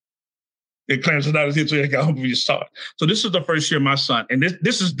 And Clarence is not here, so I hope you saw it. So this is the first year my son, and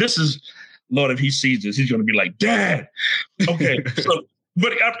this is, Lord, if he sees this, he's going to be like, Dad. Okay. So,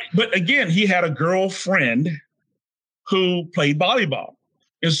 but again, he had a girlfriend who played volleyball.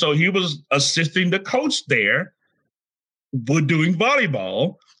 And so he was assisting the coach there with doing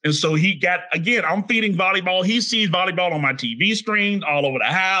volleyball. And so he got, again, I'm feeding volleyball. He sees volleyball on my TV screen all over the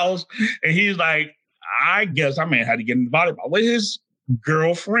house. And he's like, I guess I may have to get into volleyball. Well, his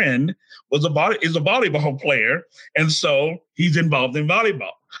girlfriend is a volleyball player. And so he's involved in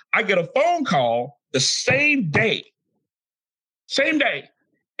volleyball. I get a phone call the same day.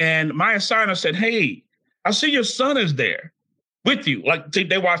 And my assigner said, hey, I see your son is there with you. Like,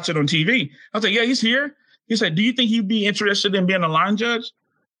 they watched it on TV. I was like, yeah, he's here. He said, do you think he'd be interested in being a line judge?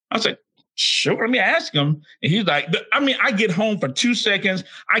 I said, sure, let me ask him. And he's like, I get home for 2 seconds.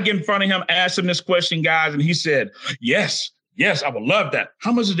 I get in front of him, ask him this question, guys. And he said, yes, I would love that.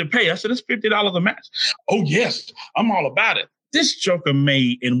 How much did it pay? I said, it's $50 a match. Oh, yes, I'm all about it. This joker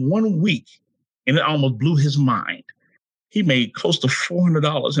made in 1 week, and it almost blew his mind. He made close to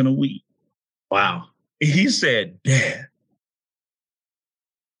 $400 in a week. Wow. He said, Dad,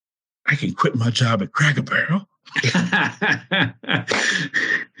 I can quit my job at Cracker Barrel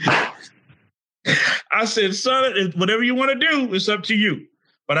I said, son, whatever you want to do, it's up to you.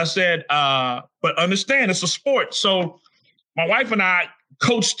 But I said, but understand, it's a sport. So my wife and I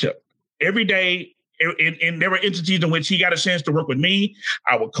coached him every day. And there were entities in which he got a chance to work with me.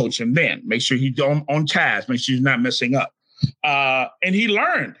 I would coach him then, make sure he's on task, make sure he's not messing up. And he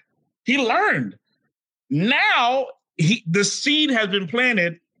learned. He learned. Now the seed has been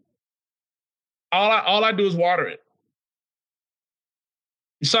planted. All I do is water it.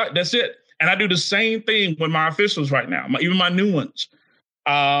 So that's it. And I do the same thing with my officials right now, even my new ones.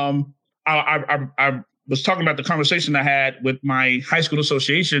 I was talking about the conversation I had with my high school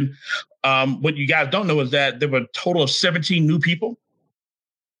association. What you guys don't know is that there were a total of 17 new people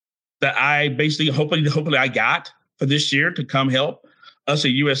that I basically, hopefully I got for this year to come help us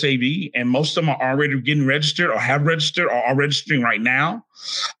at USAV. And most of them are already getting registered or have registered or are registering right now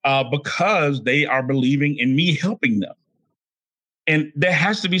because they are believing in me helping them. And there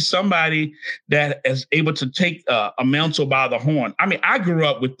has to be somebody that is able to take a mantle by the horn. I mean, I grew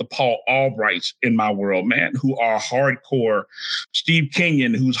up with the Paul Albrights in my world, man, who are hardcore. Steve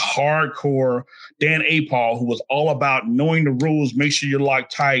Kenyon, who's hardcore. Dan Apal, who was all about knowing the rules, make sure you're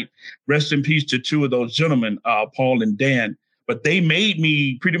locked tight. Rest in peace to two of those gentlemen, Paul and Dan. But they made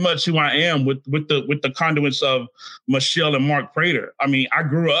me pretty much who I am with the conduits of Michelle and Mark Prater. I mean, I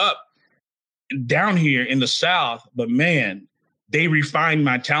grew up down here in the South, but man, they refined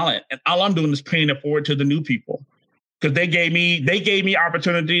my talent, and all I'm doing is paying it forward to the new people because they gave me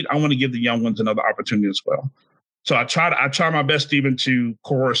opportunities. I want to give the young ones another opportunity as well. So I try my best, Stephen, to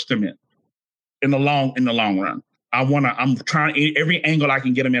coerce them in the long run. I'm trying every angle I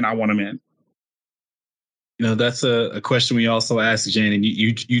can get them in. I want them in. You know, that's a question we also asked Jen, and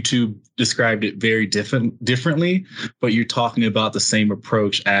you two described it very differently, but you're talking about the same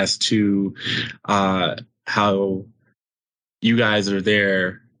approach as to how you guys are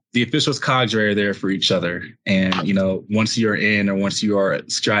there. The officials cadre are there for each other. And, you know, once you're in or once you are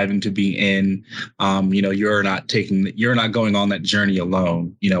striving to be in, you know, you're not going on that journey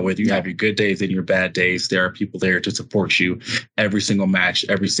alone. You know, whether you have your good days and your bad days, there are people there to support you every single match,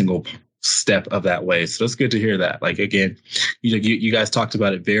 every single step of that way. So it's good to hear that. Like, again, you guys talked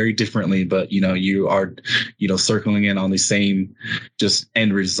about it very differently, but, you know, you are, you know, circling in on the same just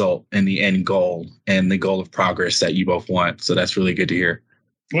end result and the end goal and the goal of progress that you both want. So that's really good to hear.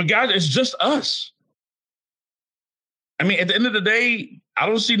 Well, guys, it's just us. I mean, at the end of the day, I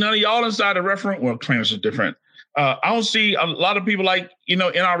don't see none of y'all inside the ref room. Well, Clarence is different. I don't see a lot of people like, you know,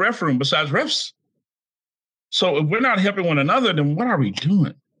 in our ref room besides refs. So if we're not helping one another, then what are we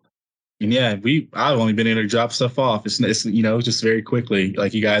doing? And yeah, I've only been able to drop stuff off. It's you know, just very quickly.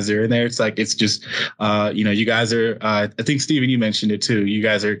 Like, you guys are in there. It's like, it's just, you know, you guys are, I think, Stephen, you mentioned it too. You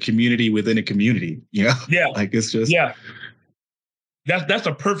guys are a community within a community, you know? Yeah. Like, it's just. Yeah. That's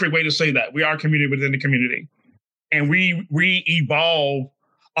a perfect way to say that. We are a community within the community. And we evolve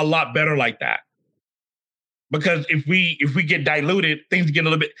a lot better like that. Because if we get diluted, things get a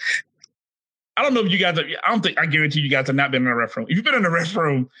little bit. I don't know if you guys I guarantee you guys have not been in a ref room. If you've been in a ref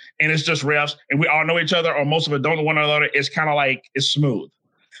room and it's just refs and we all know each other, or most of us don't know one another, it's kind of like, it's smooth.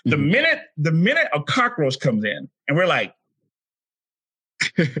 Mm-hmm. The minute a cockroach comes in and we're like,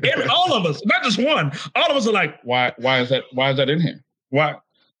 and all of us, not just one, all of us are like, why is that in here? Why?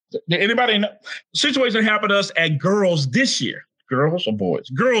 Did anybody know? Situation happened to us at girls this year. Girls or boys?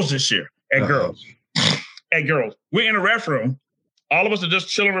 Girls this year at girls. At girls. We're in a ref room. All of us are just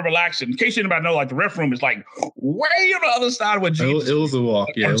chilling and relaxing. In case anybody know, like, the ref room is like way on the other side of what Jesus. It was a walk.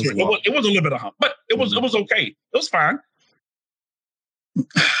 Yeah, it was a walk. It was a little bit of hump, but it was okay. It was fine.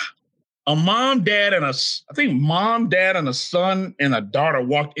 A mom, dad, and a son and a daughter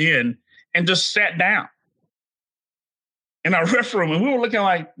walked in and just sat down in our ref room, and we were looking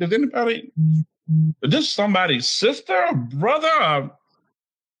like, is this somebody's sister or brother?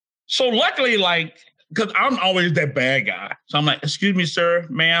 So luckily, like, because I'm always that bad guy. So I'm like, excuse me, sir,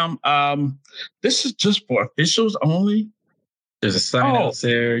 ma'am, this is just for officials only. There's a sign out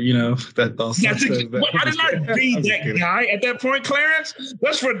there, you know, that also says that. I did not be that guy at that point, Clarence.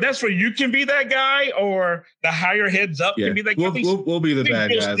 That's for you can be that guy, or the higher heads up can be that guy. We'll be the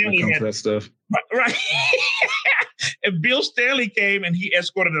bad guys when it comes to that stuff. Right. And Bill Stanley came and he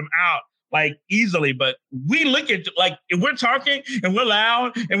escorted them out, like, easily. But we look at, like, if we're talking and we're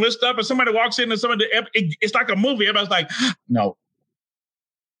loud and we're stuff, and somebody walks in and it's like a movie. Everybody's like, no.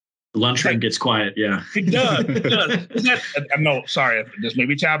 The lunchroom gets quiet. Yeah, it does. It does. No, sorry, this may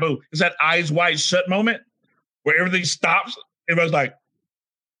be taboo. It's that eyes wide shut moment where everything stops. Everybody's like,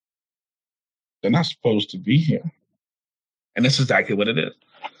 they're not supposed to be here. And that's exactly what it is.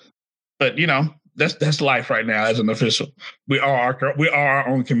 But, you know, that's life right now as an official. We are our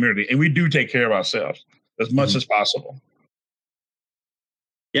own community, and we do take care of ourselves as much as possible.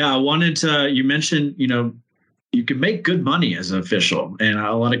 Yeah, I wanted to. You mentioned, you can make good money as an official, and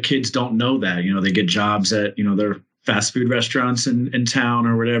a lot of kids don't know that. They get jobs at their fast food restaurants in town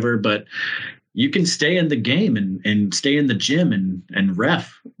or whatever, but you can stay in the game and stay in the gym and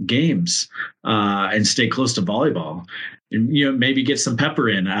ref games and stay close to volleyball. And, maybe get some pepper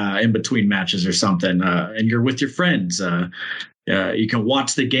in between matches or something. And you're with your friends. You can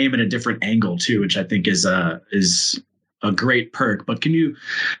watch the game at a different angle too, which I think is a great perk. But can you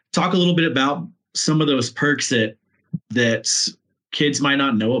talk a little bit about some of those perks that kids might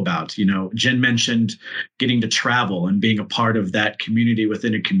not know about? Jen mentioned getting to travel and being a part of that community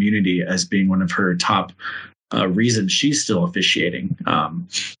within a community as being one of her top reasons she's still officiating.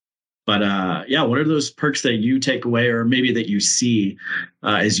 But what are those perks that you take away, or maybe that you see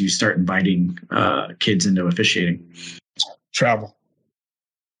as you start inviting kids into officiating? Travel.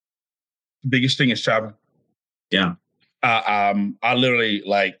 The biggest thing is travel. Yeah. I literally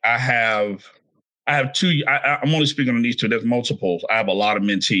I have two. I'm only speaking on these two. There's multiples. I have a lot of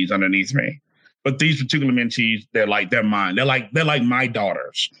mentees underneath me, but these particular mentees, they're mine. They're like my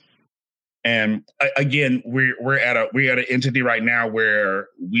daughters. And again, we're at an entity right now where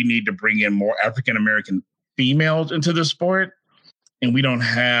we need to bring in more African American females into the sport, and we don't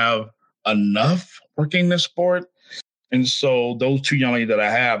have enough working this sport. And so those two young ladies that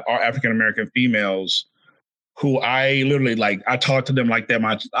I have are African American females who I literally I talk to them like they're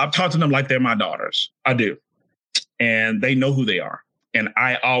my daughters. I do. And they know who they are. And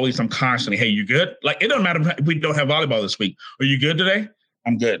I'm constantly, hey, you good? It doesn't matter if we don't have volleyball this week. Are you good today?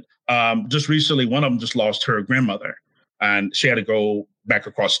 I'm good. Just recently, one of them just lost her grandmother, and she had to go back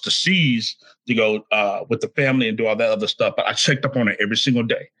across the seas to go with the family and do all that other stuff. But I checked up on her every single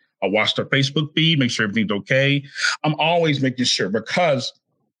day. I watched her Facebook feed, make sure everything's okay. I'm always making sure, because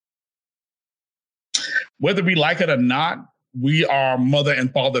whether we like it or not, we are mother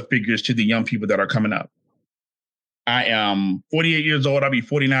and father figures to the young people that are coming up. I am 48 years old. I'll be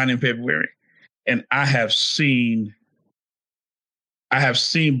 49 in February. And I have seen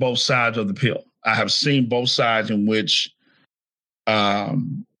both sides of the pill. I have seen both sides in which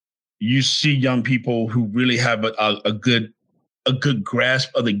you see young people who really have a good grasp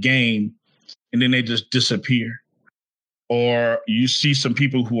of the game, and then they just disappear. Or you see some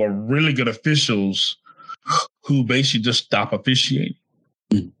people who are really good officials who basically just stop officiating.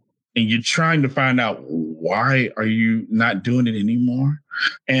 Mm. And you're trying to find out, why are you not doing it anymore?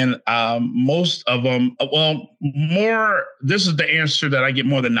 And most of them, this is the answer that I get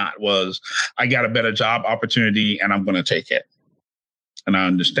more than not, was I got a better job opportunity and I'm going to take it. And I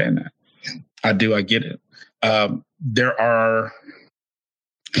understand that. I do. I get it. There are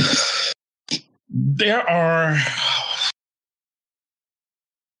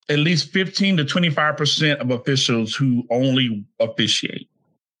at least 15 to 25% of officials who only officiate.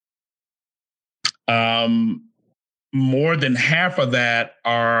 More than half of that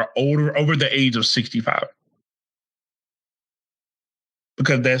are over the age of 65.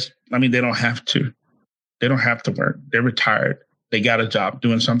 Because they don't have to. They don't have to work. They're retired. They got a job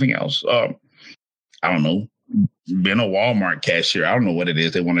doing something else. I don't know, being a Walmart cashier. I don't know what it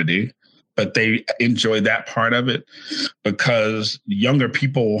is they want to do, but they enjoy that part of it, because younger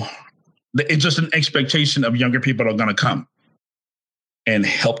people, it's just an expectation of younger people are going to come and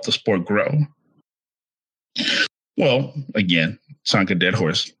help the sport grow. Well, again, sound like a dead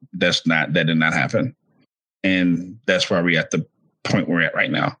horse. That did not happen. And that's why we're at the point we're at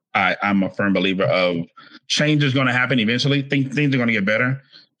right now. I'm a firm believer of change is going to happen eventually. Things are going to get better.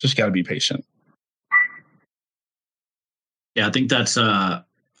 Just got to be patient. Yeah, I think that's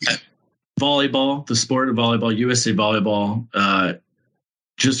volleyball, the sport of volleyball, USA Volleyball,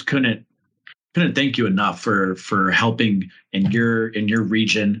 just couldn't thank you enough for helping in your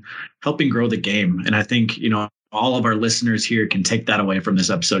region, helping grow the game. And I think, all of our listeners here can take that away from this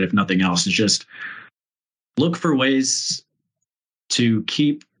episode, if nothing else, is just look for ways to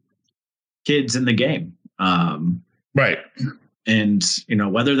keep kids in the game. Right. And,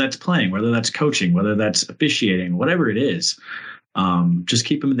 whether that's playing, whether that's coaching, whether that's officiating, whatever it is, just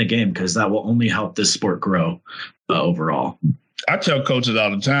keep them in the game, because that will only help this sport grow overall. I tell coaches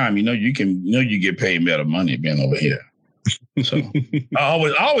all the time, you get paid better money being over here. So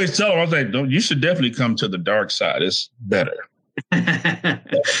I always tell them, I was like, you should definitely come to the dark side. It's better.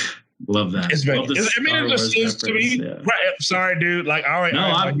 Love that. It's better. It just seems to me. Yeah. Right, sorry, dude.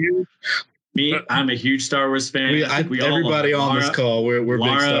 I'm a huge Star Wars fan. Everybody on this call, we're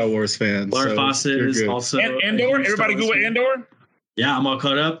big Star Wars fans. Laura Fawcett is also. And Andor. Everybody go with Andor. Yeah, I'm all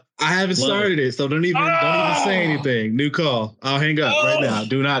caught up. I haven't started it, so don't even say anything. New call. I'll hang up right now.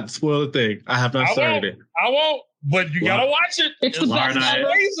 Do not spoil the thing. I have not started it. I won't. But you gotta watch it. It's the Laura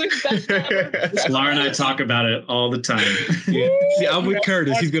best and Laura and I talk about it all the time. Yeah. See, I'm with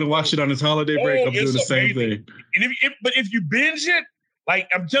Curtis. He's gonna watch it on his holiday break. I'm doing the same thing. And if you binge it, like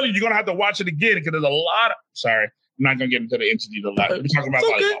I'm telling you, you're gonna have to watch it again because there's a lot of. Sorry, I'm not gonna get into the entity a lot. We're talking about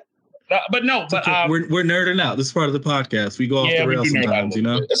volleyball. We're nerding out. This is part of the podcast. We go off the rails sometimes, you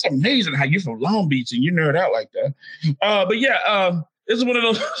know. It's amazing how you're from Long Beach and you nerd out like that. This is one of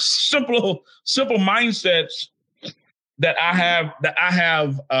those simple mindsets that I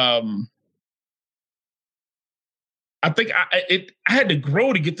have. I think I had to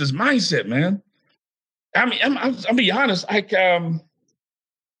grow to get this mindset, man. I mean, I'll be honest.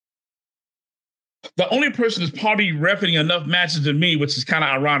 The only person that's probably repping enough matches than me, which is kind of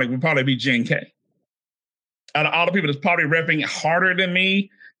ironic, would probably be Jen K. Out of all the people that's probably repping harder than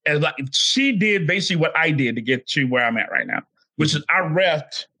me, as like she did basically what I did to get to where I'm at right now, which is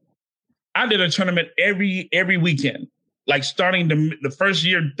I did a tournament every weekend, like starting the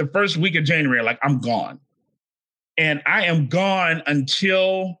first week of January, like I'm gone. And I am gone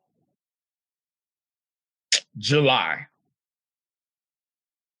until July.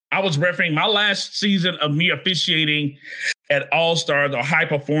 I was refereeing my last season of me officiating at All-Stars or High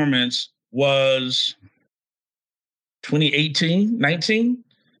Performance was 2018, 19.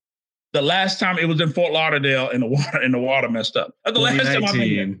 The last time it was in Fort Lauderdale and the water messed up. That's the last time I've been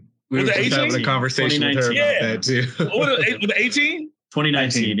here. We were just having a conversation with her about that too. Was it 18?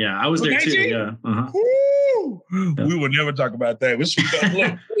 2019, yeah. I was there too, yeah. Uh-huh. Yeah. We would never talk about that.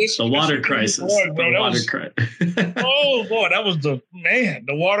 The water crisis. Oh, boy, that was the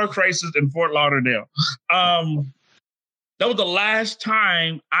water crisis in Fort Lauderdale. That was the last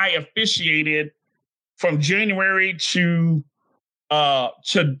time I officiated from January to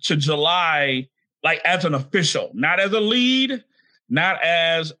July, like as an official, not as a lead, not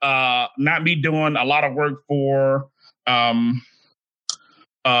me doing a lot of work for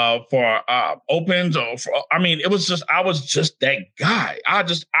opens it was just I was just that guy. I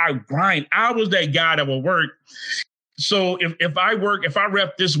grind. I was that guy that would work. So if I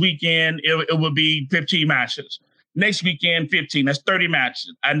rep this weekend, it would be 15 matches. Next weekend, 15. That's 30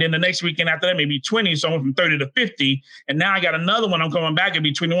 matches. And then the next weekend after that, maybe 20. So I went from 30 to 50. And now I got another one. I'm coming back. It'd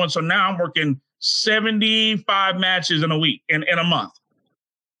be 21. So now I'm working 75 matches in a week, in a month.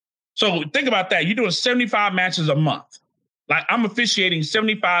 So think about that. You're doing 75 matches a month. Like I'm officiating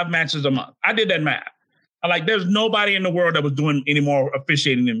 75 matches a month. I did that math. There's nobody in the world that was doing any more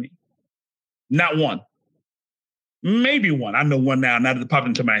officiating than me. Not one. Maybe one. I know one now that it popped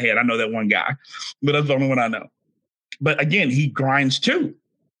into my head. I know that one guy, but that's the only one I know. But again, he grinds too.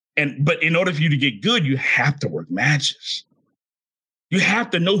 But in order for you to get good, you have to work matches. You have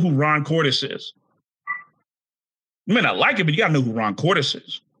to know who Ron Cordes is. You may not like it, but you got to know who Ron Cordes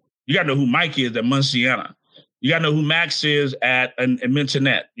is. You got to know who Mike is at Munciana. You got to know who Max is at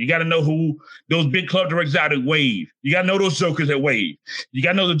Mintonette. You got to know who those big club directors out at Wave. You got to know those jokers at Wave. You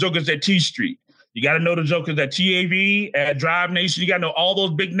got to know the jokers at T Street. You got to know the jokers at TAV, at Drive Nation. You got to know all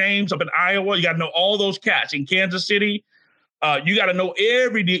those big names up in Iowa. You got to know all those cats in Kansas City. You got to know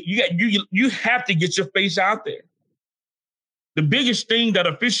you have to get your face out there. The biggest thing that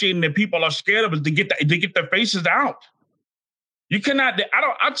officiating that people are scared of is to get their faces out. You cannot.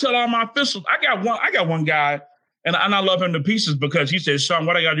 I tell all my officials. I got one guy, and I love him to pieces because he says, "Shawn,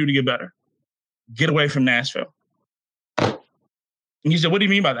 what I got to do to get better? Get away from Nashville." And he said, "What do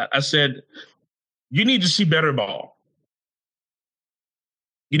you mean by that?" I said, "You need to see better ball.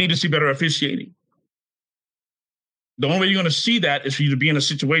 You need to see better officiating. The only way you're going to see that is for you to be in a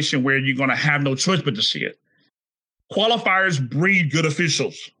situation where you're going to have no choice but to see it. Qualifiers breed good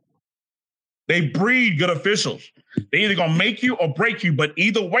officials. They breed good officials. They're either going to make you or break you, but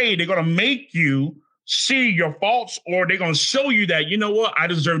either way, they're going to make you see your faults or they're going to show you that, you know what, I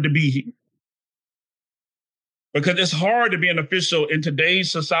deserve to be here." Because it's hard to be an official in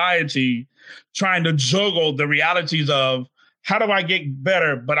today's society trying to juggle the realities of how do I get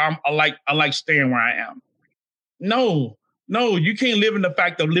better, but I like staying where I am. No, you can't live in the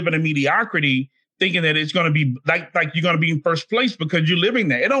fact of living in mediocrity thinking that it's going to be like you're going to be in first place because you're living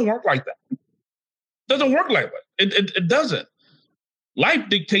there. It don't work like that. It doesn't work like that. It doesn't. Life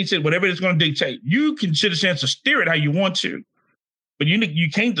dictates it, whatever it's going to dictate. You can get a chance to steer it how you want to, but you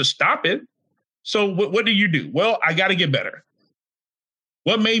can't just stop it. So what do you do? Well, I got to get better.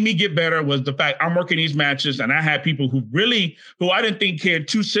 What made me get better was the fact I'm working these matches and I had people who I didn't think cared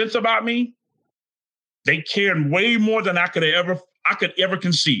 2 cents about me. They cared way more than I could ever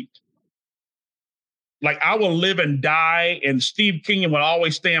conceive. like I will live and die, and Steve Kenyon will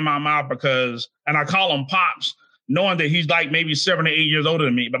always stay in my mouth because, and I call him Pops, knowing that he's like maybe 7 or 8 years older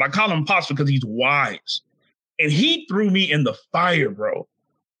than me, but I call him Pops because he's wise. And he threw me in the fire, bro.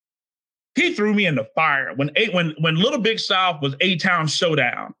 He threw me in the fire. When Little Big South was A-Town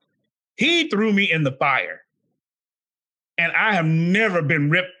Showdown, he threw me in the fire. And I have never been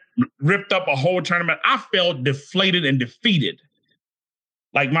ripped up a whole tournament. I felt deflated and defeated.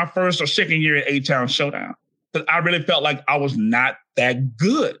 Like my first or second year at A-Town Showdown. Because I really felt like I was not that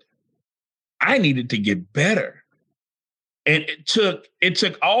good. I needed to get better. And it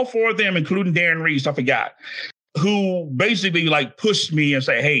took all 4 of them, including Darren Reese, I forgot, who basically like pushed me and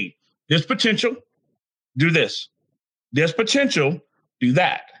say, hey, there's potential, do this. There's potential, do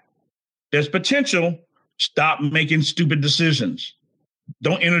that. There's potential, stop making stupid decisions.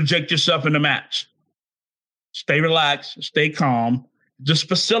 Don't interject yourself in the match. Stay relaxed, stay calm, just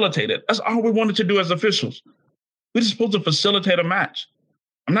facilitate it. That's all we wanted to do as officials. We're just supposed to facilitate a match.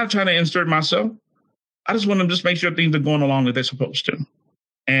 I'm not trying to insert myself. I just want to just make sure things are going along that they're supposed to.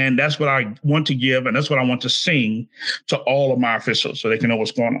 And that's what I want to give, and that's what I want to sing to all of my officials so they can know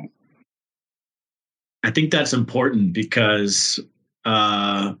what's going on. I think that's important because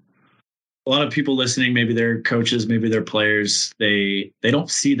a lot of people listening, maybe they're coaches, maybe they're players, they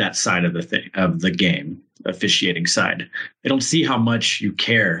don't see that side of the game, officiating side. They don't see how much you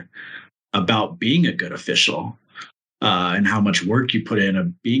care about being a good official and how much work you put in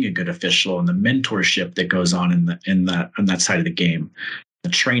of being a good official and the mentorship that goes on on that side of the game, the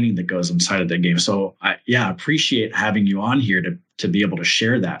training that goes inside of the game. So I appreciate having you on here to be able to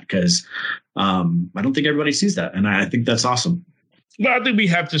share that because I don't think everybody sees that. And I think that's awesome. Well, I think we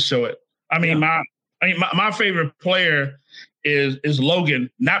have to show it. I mean, my favorite player is Logan,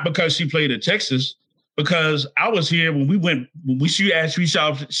 not because she played at Texas, because I was here when she used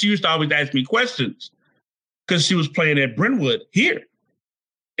to always ask me questions because she was playing at Brentwood here.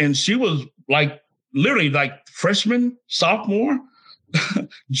 And she was like literally like freshman, sophomore,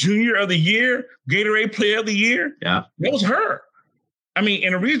 junior of the year, Gatorade player of the year. Yeah. That was her. I mean,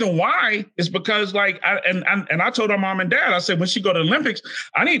 and the reason why is because like, I told her mom and dad, I said, when she go to the Olympics,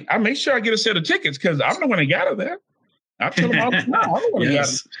 I make sure I get a set of tickets because I'm not going to get her there. I told them, I don't want to get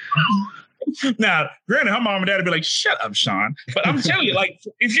her. Now, granted, her mom and dad would be like, shut up, Shawn. But I'm telling you, like,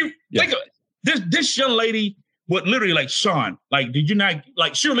 if you think of this young lady would literally like, Shawn, like, did you not,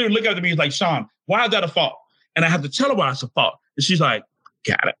 like, she'll literally look at me and like, Shawn, why is that a fault? And I have to tell her why it's a fault. And she's like,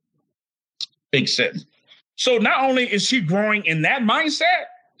 got it. Makes sense. So not only is she growing in that mindset,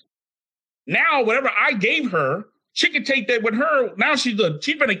 now whatever I gave her, she can take that with her. Now she's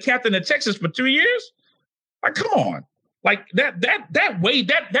been a captain in Texas for 2 years. Like, come on. Like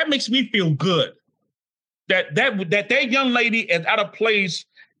that makes me feel good. That young lady is at a place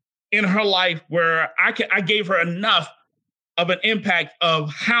in her life where I gave her enough of an impact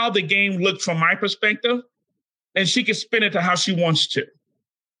of how the game looked from my perspective, and she can spin it to how she wants to.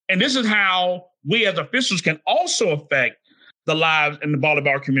 And this is how we as officials can also affect the lives in the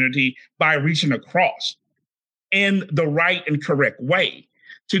volleyball community by reaching across in the right and correct way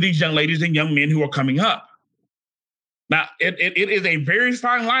to these young ladies and young men who are coming up. Now, it is a very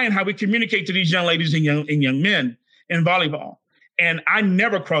fine line how we communicate to these young ladies and young men in volleyball. And I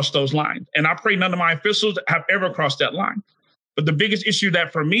never crossed those lines. And I pray none of my officials have ever crossed that line. But the biggest issue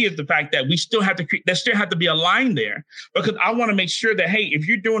that for me is the fact that there still have to be a line there because I want to make sure that, hey, if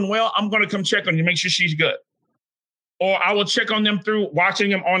you're doing well, I'm going to come check on you, make sure she's good. Or I will check on them through watching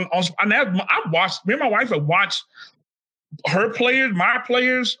them on me and my wife have watched her players, my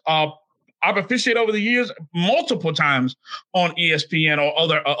players. I've officiated over the years multiple times on ESPN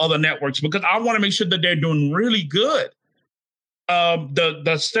or other networks because I want to make sure that they're doing really good.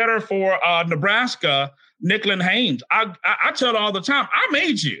 The setter for Nebraska, Nicklin Haynes, I tell her all the time, I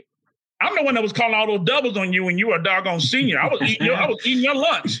made you. I'm the one that was calling all those doubles on you when you were a doggone senior. I was eating your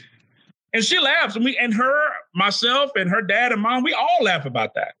lunch. And she laughs. And myself, and her dad and mom, we all laugh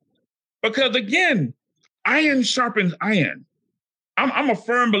about that. Because again, iron sharpens iron. I'm a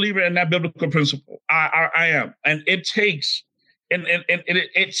firm believer in that biblical principle. I am. And it takes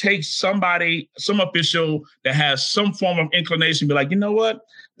it takes somebody, some official that has some form of inclination, be like, you know what?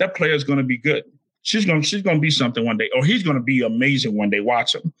 That player is going to be good. She's going to be something one day, or he's going to be amazing one day.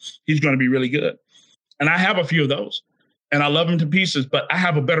 Watch him. He's going to be really good. And I have a few of those, and I love them to pieces, but I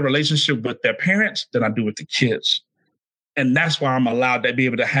have a better relationship with their parents than I do with the kids. And that's why I'm allowed to be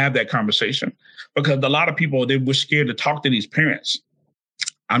able to have that conversation, because a lot of people, they were scared to talk to these parents.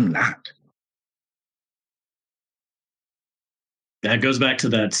 I'm not. That goes back to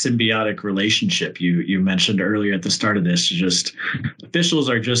that symbiotic relationship you mentioned earlier at the start of this. Just officials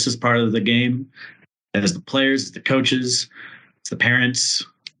are just as part of the game as the players, the coaches, the parents,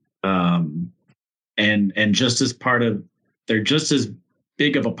 and just as part of, they're just as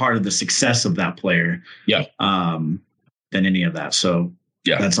big of a part of the success of that player, than any of that. So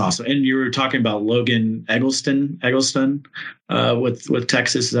that's awesome. And you were talking about Logan Eggleston, with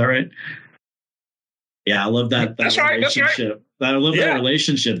Texas. Is that right? Yeah, I love that relationship. I love that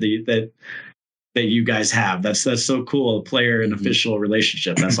relationship that you guys have. That's so cool. A player and official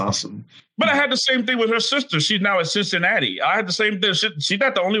relationship. That's awesome. But I had the same thing with her sister. She's now at Cincinnati. I had the same thing. She's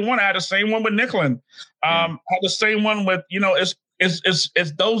not the only one. I had the same one with Nicklin. I had the same one with,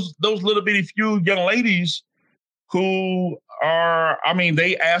 it's those little bitty few young ladies who are,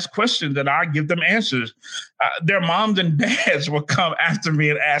 they ask questions and I give them answers. Their moms and dads will come after me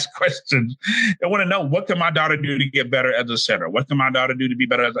and ask questions. They want to know, what can my daughter do to get better as a setter? What can my daughter do to be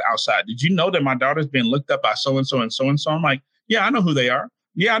better as an outside? Did you know that my daughter's been looked up by so-and-so and so-and-so? I'm like, yeah, I know who they are.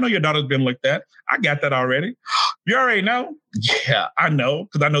 Yeah, I know your daughter's been looked at. I got that already. You already know? Yeah, I know,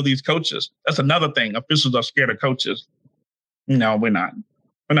 because I know these coaches. That's another thing. Officials are scared of coaches. No, we're not.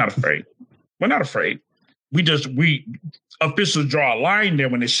 We're not afraid. We're not afraid. We officials draw a line there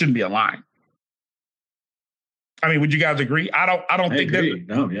when there shouldn't be a line. Would you guys agree? I don't think agree.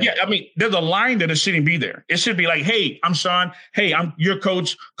 There's a line that it shouldn't be there. It should be like, hey, I'm Shawn. Hey, I'm your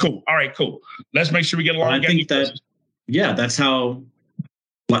coach. Cool. All right, cool. Let's make sure we get along. I think that's how.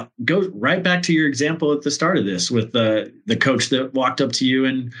 Go right back to your example at the start of this with the coach that walked up to you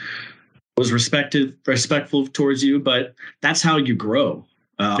and was respectful towards you. But that's how you grow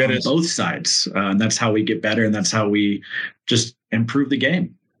on both sides. And that's how we get better. And that's how we just improve the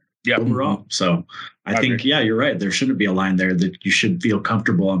game overall. So I think, you're right. There shouldn't be a line there that you should feel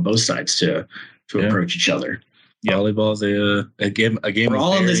comfortable on both sides to approach each other. Volleyball is a game. We're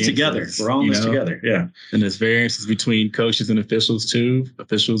all in this together. We're all in this together. Yeah. And there's variances between coaches and officials too.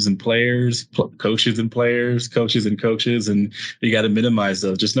 Officials and players, coaches and players, coaches and coaches. And you got to minimize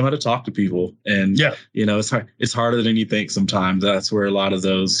those. Just know how to talk to people. And, it's hard. It's harder than you think sometimes. That's where a lot of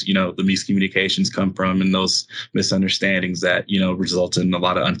those, the miscommunications come from and those misunderstandings that, result in a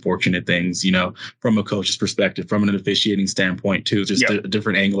lot of unfortunate things, from a coach's perspective, from an officiating standpoint too. Just a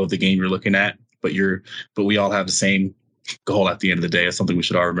different angle of the game you're looking at. But we all have the same goal at the end of the day. It's something we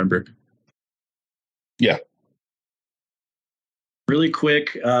should all remember. Yeah. Really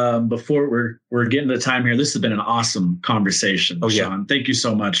quick, before we're getting to the time here, this has been an awesome conversation, Shawn. Thank you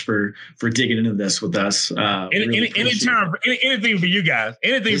so much for digging into this with us. Anytime, anything for you guys.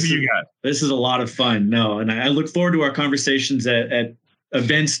 This is a lot of fun. And I look forward to our conversations at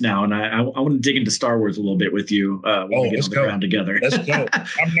events now, and I want to dig into Star Wars a little bit with you when we get on the ground together. Let's go.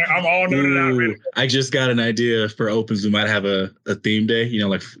 I'm all nerded out. Ready. I just got an idea for Opens. We might have a theme day,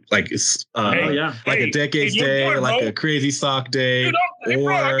 like it's like a Decades Day, like a Crazy Sock Day,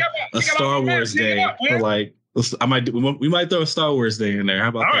 or a Star Wars Day. For we might throw a Star Wars Day in there. How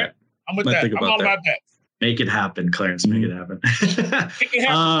about that? I'm with that. I'm all about that. Make it happen, Clarence. Make it happen. Make it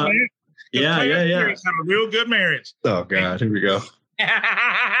happen, Clarence. Have a real good marriage. Oh God, here we go.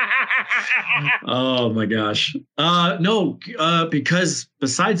 Oh my gosh. Because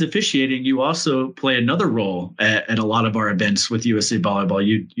besides officiating, you also play another role at a lot of our events with USA Volleyball.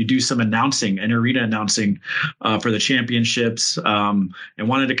 You do some announcing and arena announcing for the championships, and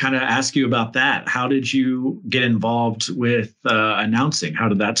wanted to kind of ask you about that. How did you get involved with announcing? How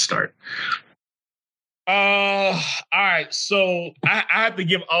did that start? All right. So I have to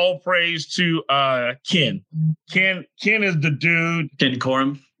give all praise to Ken. Ken is the dude. Ken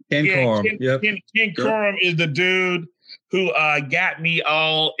Corum. Ken Corum is the dude who got me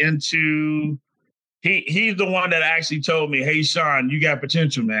all into. He's the one that actually told me, "Hey, Shawn, you got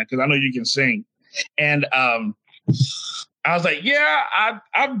potential, man, because I know you can sing." And I was like, "Yeah,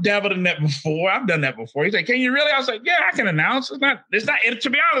 I've dabbled in that before. I've done that before." He's like, "Can you really?" I was like, "Yeah, I can announce. It's not. To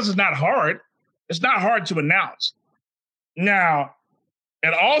be honest, it's not hard. It's not hard to announce." Now,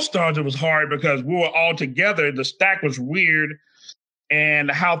 at All-Stars, it was hard because we were all together. The stack was weird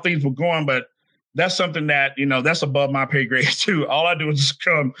and how things were going, but that's something that, that's above my pay grade too. All I do is just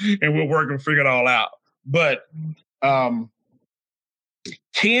come and we'll work and figure it all out. But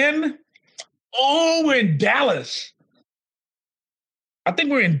Ken, in Dallas. I think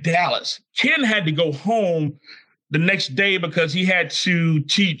we're in Dallas. Ken had to go home the next day because he had to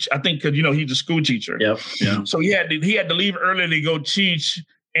teach. I think because he's a school teacher. Yep. Yeah. So he had to leave early to go teach.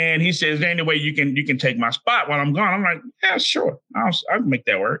 And he says, "Is there any way you can take my spot while I'm gone?" I'm like, "Yeah, sure. I can make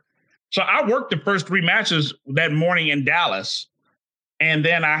that work." So I worked the first 3 matches that morning in Dallas, and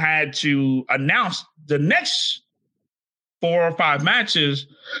then I had to announce the next 4 or 5 matches,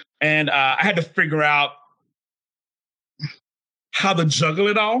 and I had to figure out how to juggle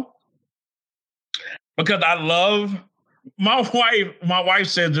it all. because I love my wife. My wife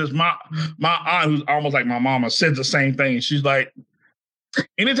says this. My aunt, who's almost like my mama, says the same thing. She's like,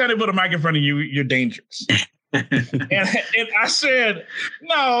 anytime they put a mic in front of you, you're dangerous. and I said,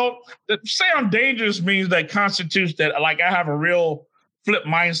 no, say I'm dangerous means that constitutes that, like, I have a real flip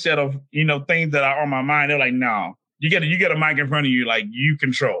mindset of, things that are on my mind. They're like, no, you get a mic in front of you, like, you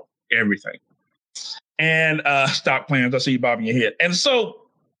control everything. And stop playing. I see you bobbing your head. And so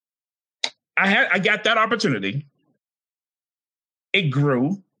I got that opportunity. It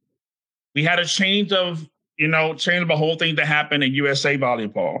grew. We had a change of a whole thing that happened in USA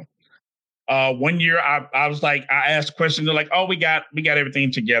Volleyball. 1 year, I was like, I asked questions. They're like, oh, we got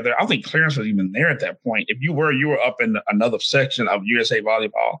everything together. I don't think Clarence was even there at that point. If you were up in another section of USA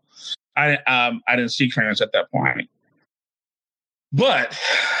Volleyball. I didn't see Clarence at that point. But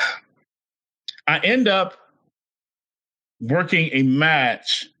I end up working a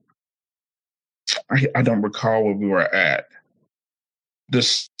match. I don't recall where we were at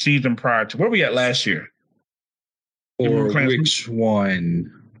this season prior to where we at last year. Or which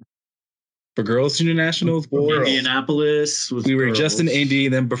one? For girls junior nationals, boys? Indianapolis. We were just in Indy,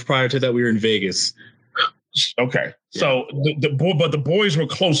 and then prior to that, we were in Vegas. Okay, so the boys were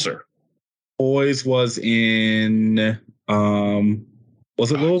closer. Boys was in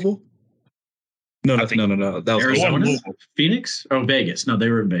was it Louisville? No. That was Arizona, Phoenix, Vegas. No, they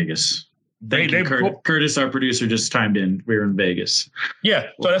were in Vegas. Curtis, our producer, just chimed in. We were in Vegas. Yeah,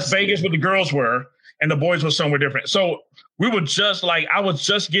 so that's Vegas where the girls were, and the boys were somewhere different. So we were just like, I was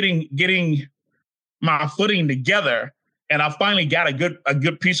just getting my footing together, and I finally got a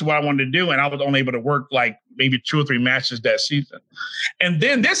good piece of what I wanted to do, and I was only able to work like maybe 2 or 3 matches that season. And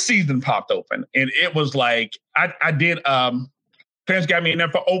then this season popped open, and it was like I did. Parents got me in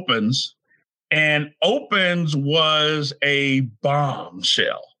there for opens, and opens was a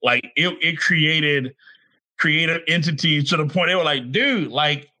bombshell. Like it created creative entities to the point they were like, dude,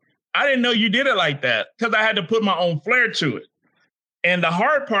 like, I didn't know you did it like that, because I had to put my own flair to it. And the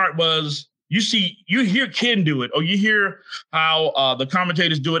hard part was, you hear Ken do it, or you hear how the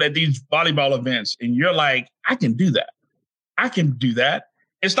commentators do it at these volleyball events, and you're like, I can do that. I can do that.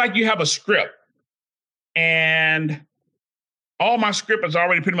 It's like you have a script, and all my script is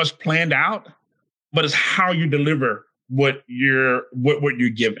already pretty much planned out, but it's how you deliver what you're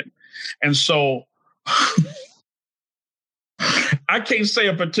given. And so I can't say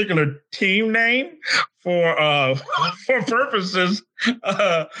a particular team name for purposes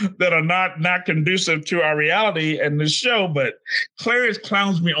that are not conducive to our reality and the show, but Clarence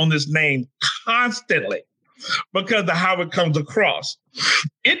clowns me on this name constantly because of how it comes across.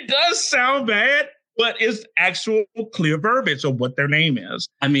 It does sound bad, but it's actual clear verbiage of what their name is.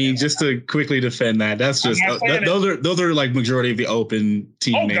 I mean, just to quickly defend that, that's just those are like majority of the open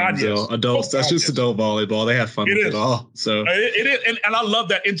team names. Yes. Adults, that's just adult volleyball. They have fun with it all. So it is, and I love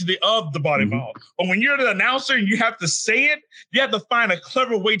that entity of the volleyball. Mm-hmm. But when you're the announcer and you have to say it, you have to find a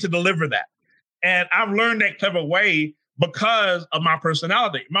clever way to deliver that. And I've learned that clever way because of my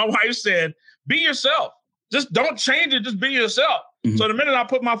personality. My wife said, "Be yourself. Just don't change it. Just be yourself." Mm-hmm. So the minute I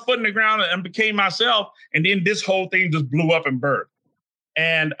put my foot in the ground and became myself, and then this whole thing just blew up and birthed.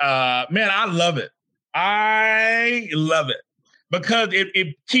 And man, I love it. I love it because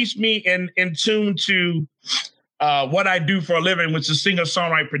it keeps me in tune to what I do for a living, which is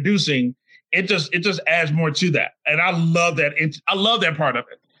singer-songwriter producing. It just adds more to that, and I love that. I love that part of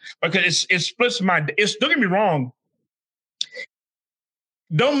it because it splits my. Don't get me wrong.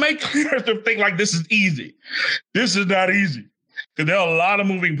 Don't make Clarence think like this is easy. This is not easy. Because there are a lot of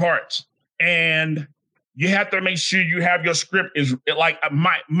moving parts, and you have to make sure you have your script is like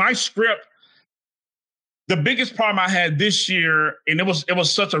my script. The biggest problem I had this year, and it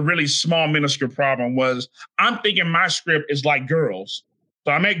was such a really small, minuscule problem, was I'm thinking my script is like girls.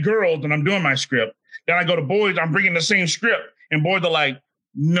 So I'm at girls and I'm doing my script. Then I go to boys, I'm bringing the same script, and boys are like,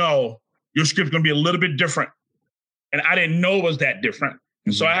 no, your script's going to be a little bit different. And I didn't know it was that different.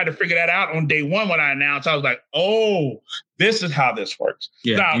 And so I had to figure that out on day one when I announced. I was like, oh, this is how this works.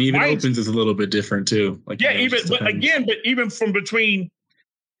 Yeah, now, and even opens is a little bit different too. Like, yeah, even from between,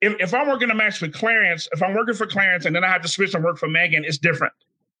 if I'm working a match with Clarence, if I'm working for Clarence and then I have to switch and work for Megan, it's different.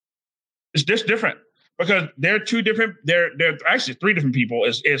 It's just different because they're they're actually 3 different people.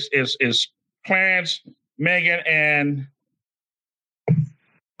 Is Clarence, Megan, and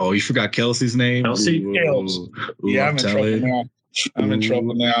oh, you forgot Kelsey's name? Kelsey. Yeah, I'm in trouble now. I'm in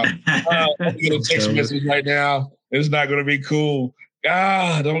trouble now. I'm getting a text message right now. It's not going to be cool.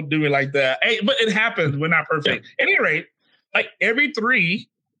 Don't do it like that. Hey, but it happens. We're not perfect. Yeah. At any rate, like every 3,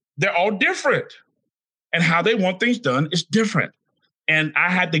 they're all different. And how they want things done is different. And I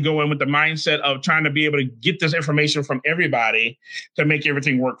had to go in with the mindset of trying to be able to get this information from everybody to make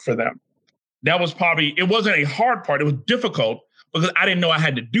everything work for them. That was it wasn't a hard part. It was difficult because I didn't know I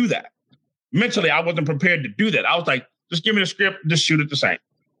had to do that. Mentally, I wasn't prepared to do that. I was like, just give me the script, just shoot it the same.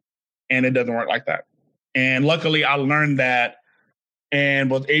 And it doesn't work like that. And luckily, I learned that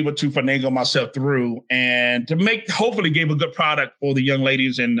and was able to finagle myself through and to hopefully gave a good product for the young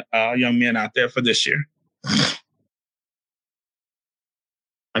ladies and young men out there for this year.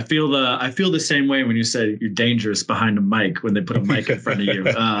 I feel the same way when you say you're dangerous behind a mic when they put a mic in front of you.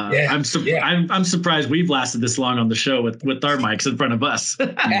 I'm surprised we've lasted this long on the show with our mics in front of us.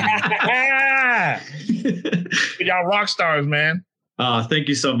 Y'all rock stars, man. Thank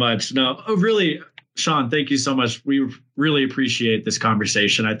you so much. No, really, Shawn, thank you so much. We really appreciate this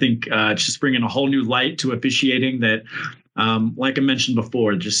conversation. I think it's just bringing a whole new light to officiating that, like I mentioned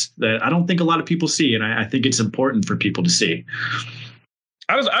before, just that I don't think a lot of people see, and I think it's important for people to see.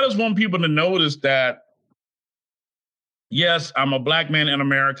 I just want people to notice that, yes, I'm a black man in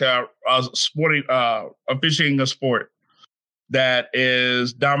America, officiating a sport that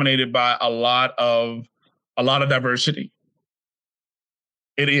is dominated by a lot of diversity.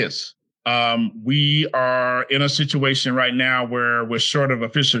 It is. We are in a situation right now where we're short of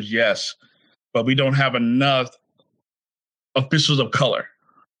officials, yes, but we don't have enough officials of color.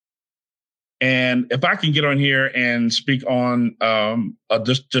 And if I can get on here and speak on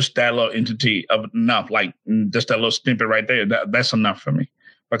just that little entity of enough, like just that little snippet right there, that's enough for me,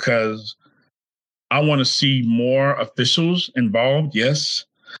 because I want to see more officials involved. Yes,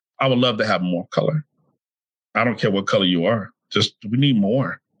 I would love to have more color. I don't care what color you are. Just we need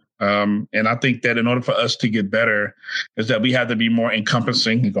more. And I think that in order for us to get better is that we have to be more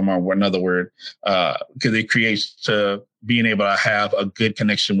encompassing, another word, because it creates to being able to have a good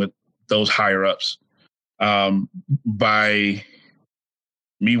connection with those higher ups. By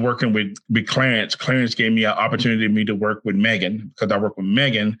me working with Clarence gave me an opportunity for me to work with Megan, because I work with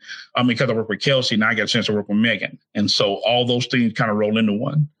Megan. Because I work with Kelsey, now I got a chance to work with Megan. And so all those things kind of roll into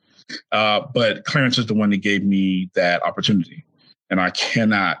one. But Clarence is the one that gave me that opportunity. And I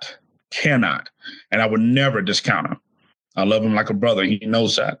cannot, and I would never discount him. I love him like a brother. He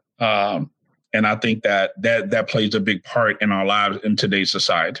knows that. And I think that plays a big part in our lives in today's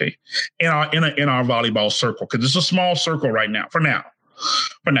society, in our volleyball circle, because it's a small circle right now, for now.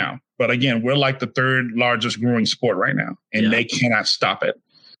 But again, we're like the third largest growing sport right now, and they cannot stop it.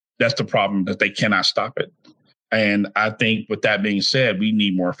 That's the problem, that they cannot stop it. And I think with that being said, we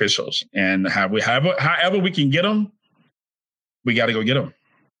need more officials, and however we can get them, we got to go get them.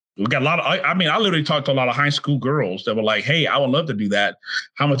 We got a lot of, I literally talked to a lot of high school girls that were like, hey, I would love to do that.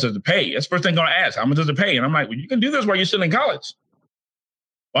 How much does it pay? That's the first thing I'm going to ask. How much does it pay? And I'm like, well, you can do this while you're still in college.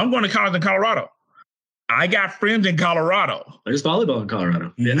 Well, I'm going to college in Colorado. I got friends in Colorado. There's volleyball in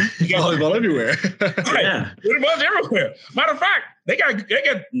Colorado. Yeah. Volleyball everywhere. Right. Yeah. Pretty much everywhere. Matter of fact, they got,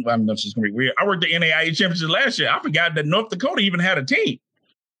 I'm not just going to be weird. I worked the NAIA championship last year. I forgot that North Dakota even had a team.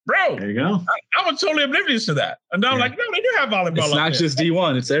 Bro, there you go. I was totally oblivious to that. And I'm like, no, they do have volleyball. It's not just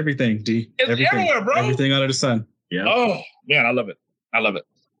D1. It's everything, D. It's everywhere, bro. Everything under the sun. Yeah. Oh, man, I love it. I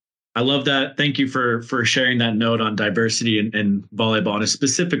love that. Thank you for sharing that note on diversity in volleyball, and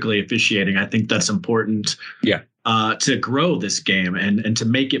specifically officiating. I think that's important. Yeah. To grow this game and to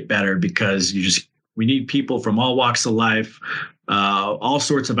make it better, because we need people from all walks of life, all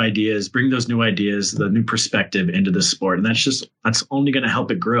sorts of ideas, bring those new ideas, the new perspective into the sport. And that's only going to help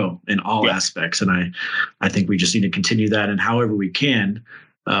it grow in all aspects. And I think we just need to continue that. And however we can,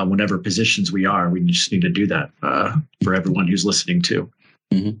 whatever positions we are, we just need to do that for everyone who's listening too.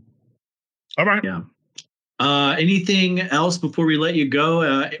 Mm-hmm. All right. Yeah. Anything else before we let you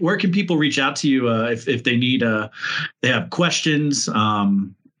go? Where can people reach out to you if they need, they have questions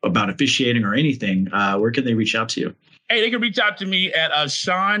about officiating or anything? Where can they reach out to you? Hey, they can reach out to me at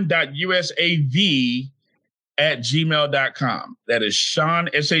shawn.usav@gmail.com. That is Shawn,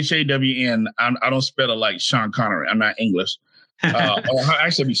 SHAWN. I don't spell it like Sean Connery. I'm not English. I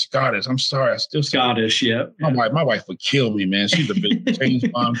should be Scottish. I'm sorry. I still Scottish. Yeah. My wife would kill me, man. She's a big James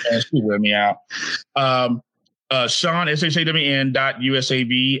Bond fan. She wear me out. Shawn,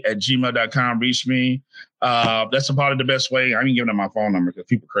 SHAWN.usav@gmail.com. Reach me. That's about the best way. I ain't giving them my phone number because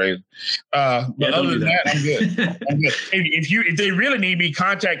people crazy. But other than that, I'm good. If they really need me,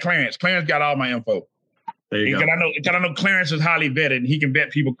 contact Clarence. Clarence got all my info. There you go. Because I know Clarence is highly vetted, and he can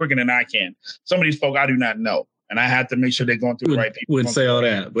vet people quicker than I can. Some of these folk I do not know, and I have to make sure they're going through the right people. Wouldn't say all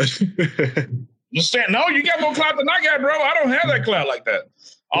that, but just saying, no, you got more clout than I got, bro. I don't have that clout like that.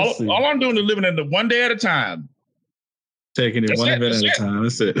 All I'm doing is living in the one day at a time. Taking it one event at a time.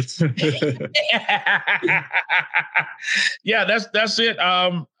 That's it. Yeah, that's it.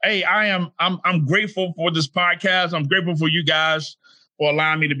 Hey, I'm grateful for this podcast. I'm grateful for you guys for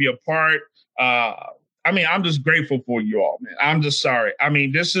allowing me to be a part. I'm just grateful for you all, man. I'm just sorry. I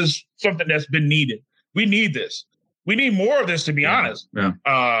mean, this is something that's been needed. We need this. We need more of this, to be honest.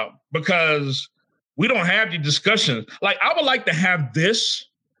 Yeah. Because we don't have the discussions. Like, I would like to have this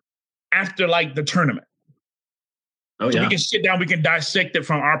after like the tournament. Oh, so yeah. we can sit down, we can dissect it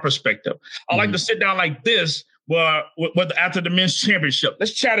from our perspective. I like to sit down like this, after the men's championship.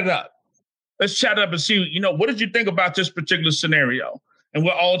 Let's chat it up. Let's chat it up and see, what did you think about this particular scenario? And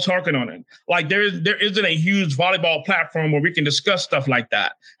we're all talking on it. Like there isn't a huge volleyball platform where we can discuss stuff like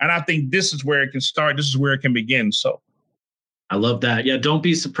that. And I think this is where it can start. This is where it can begin. So I love that. Yeah, don't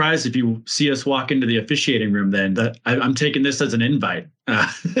be surprised if you see us walk into the officiating room then. I'm taking this as an invite.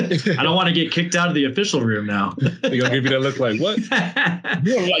 I don't want to get kicked out of the official room now. They're going to give you that look like, what?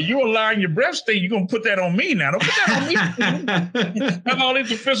 You're allowing your breath stay. You're going to put that on me now. Don't put that on me. Have all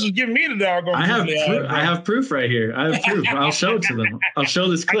these officials giving me the doggone I have proof right here. I have proof. I'll show it to them. I'll show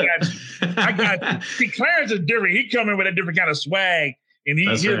this clip. I got See, Clarence is different. He come in with a different kind of swag. And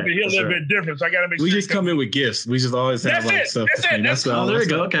he's a little bit different. So I got to make sure. We just come in with gifts. We just always have stuff. That's there you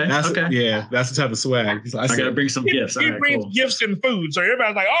go. Okay. Yeah, that's the type of swag. I got to bring some gifts. He brings gifts and food. So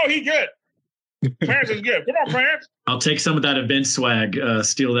everybody's like, oh, he good. Clarence is good. Come on, Clarence. I'll take some of that event swag,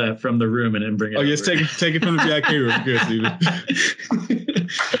 steal that from the room, and then bring it. Oh, yes, take it from the VIP room. Good, Stephen.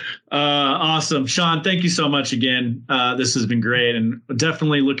 Awesome. Shawn, thank you so much again. This has been great, and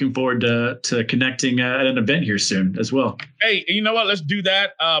definitely looking forward to connecting at an event here soon as well. Hey, you know what? Let's do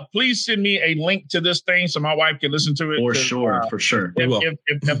that. Please send me a link to this thing so my wife can listen to it. For sure.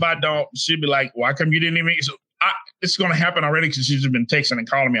 If I don't, she'll be like, why come you didn't even... So it's going to happen already because she's been texting and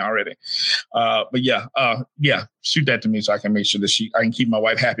calling me already. But yeah, shoot that to me so I can make sure that I can keep my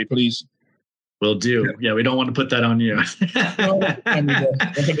wife happy, please. Will do. Yeah, we don't want to put that on you. Don't put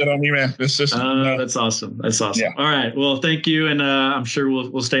that on me, man. It's just, that's awesome. That's awesome. Yeah. All right. Well, thank you, and I'm sure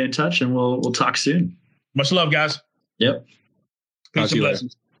we'll stay in touch, and we'll talk soon. Much love, guys. Yep. Peace and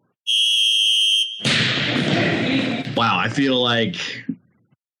blessings. Wow, I feel like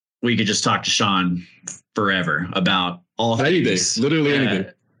we could just talk to Shawn forever about all things. Literally anything.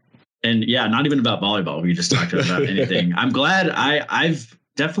 And yeah, not even about volleyball. We just talked about anything. I'm glad I've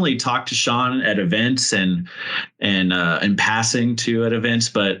definitely talked to Shawn at events and in passing too at events,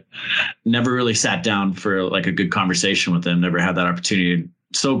 but never really sat down for like a good conversation with him. Never had that opportunity.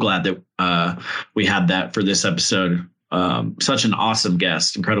 So glad that we had that for this episode. Such an awesome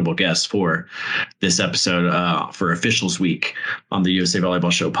guest, incredible guest for this episode for Officials Week on the USA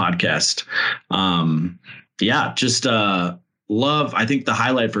Volleyball Show podcast. Just love. I think the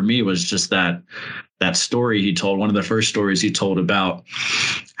highlight for me was just that story he told, one of the first stories he told about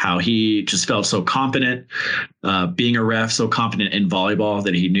how he just felt so confident being a ref, so confident in volleyball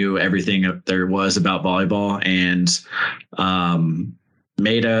that he knew everything there was about volleyball, and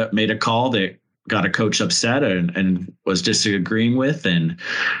made a call that got a coach upset and was disagreeing with. And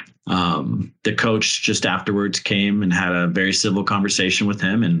the coach just afterwards came and had a very civil conversation with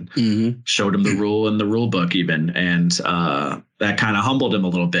him and showed him the rule and the rule book even. And that kind of humbled him a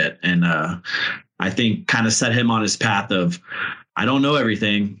little bit. And I think kind of set him on his path of, I don't know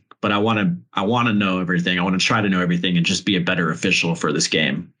everything, but I want to know everything. I want to try to know everything and just be a better official for this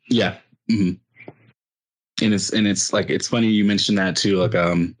game. Yeah. Mm-hmm. And it's like, it's funny you mentioned that too. Like,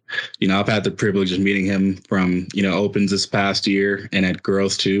 I've had the privilege of meeting him from, opens this past year and at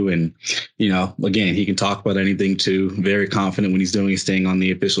girls too. And, again, he can talk about anything too. Very confident when he's doing his thing on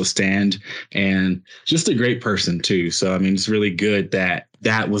the official stand, and just a great person too. So, I mean, it's really good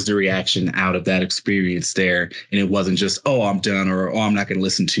that was the reaction out of that experience there. And it wasn't just, oh, I'm done, or, oh, I'm not going to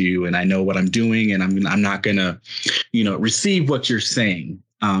listen to you, and I know what I'm doing, and I'm not going to, receive what you're saying.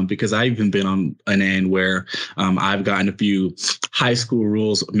 Because I've even been on an end where I've gotten a few high school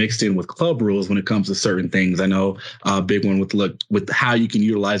rules mixed in with club rules when it comes to certain things. I know a big one with how you can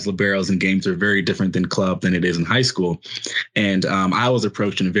utilize liberos in games are very different than club than it is in high school. And I was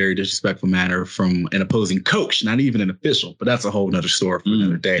approached in a very disrespectful manner from an opposing coach, not even an official, but that's a whole nother story for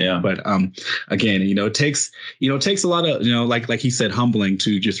another day. Yeah. But again, it takes a lot of, like he said, humbling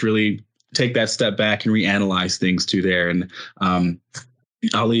to just really take that step back and reanalyze things too there. And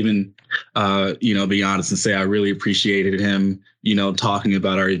I'll even, be honest and say I really appreciated him, talking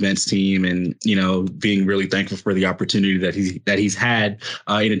about our events team and, being really thankful for the opportunity that he's had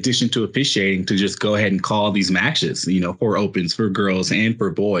in addition to officiating to just go ahead and call these matches, for opens, for girls and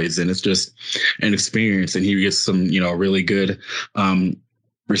for boys. And it's just an experience. And he gets some, really good,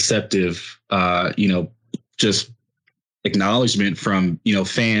 receptive, just acknowledgement from,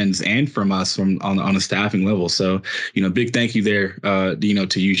 fans and from us on a staffing level. So, big thank you there,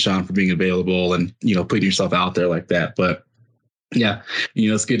 to you, Shawn, for being available and, putting yourself out there like that. But yeah,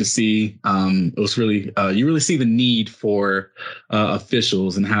 it's good to see. It was really, you really see the need for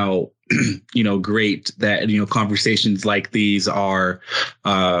officials and how, great that, conversations like these are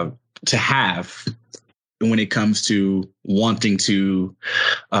to have when it comes to wanting to,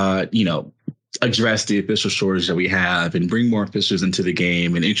 address the official shortage that we have and bring more officials into the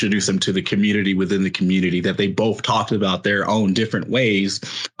game and introduce them to the community within the community that they both talked about their own different ways,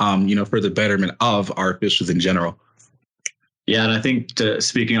 for the betterment of our officials in general. Yeah, and I think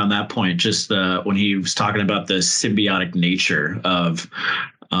speaking on that point, just when he was talking about the symbiotic nature of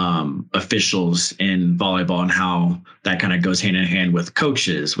officials in volleyball and how that kind of goes hand in hand with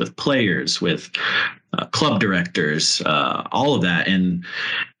coaches, with players, with club directors, all of that,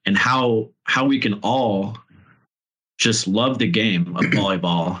 and how we can all just love the game of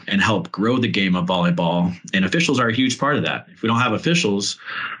volleyball and help grow the game of volleyball. And officials are a huge part of that. If we don't have officials,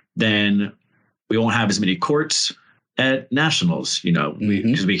 then we won't have as many courts at nationals,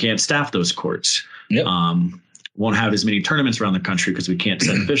 because we can't staff those courts. Yep. Won't have as many tournaments around the country because we can't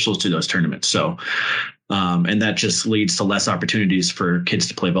send officials to those tournaments. So, and that just leads to less opportunities for kids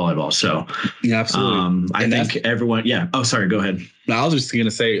to play volleyball. So, yeah, absolutely. I think everyone, yeah. Oh, sorry. Go ahead. No, I was just going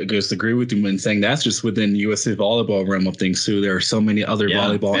to say, just agree with you when saying that's just within USA Volleyball realm of things too. There are so many other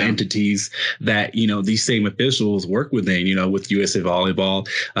volleyball entities that, these same officials work within, with USA Volleyball,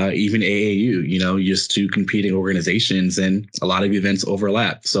 even AAU, just two competing organizations, and a lot of events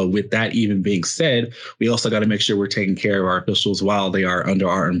overlap. So with that even being said, we also got to make sure we're taking care of our officials while they are under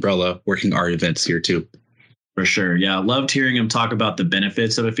our umbrella working our events here too. For sure. Yeah. Loved hearing him talk about the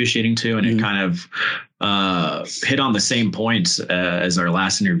benefits of officiating too. And it kind of hit on the same points as our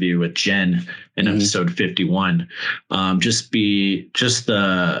last interview with Jen in episode 51. Just the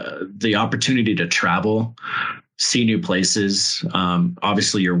opportunity to travel, see new places.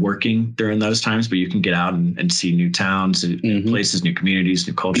 Obviously you're working during those times, but you can get out and see new towns, new places, new communities,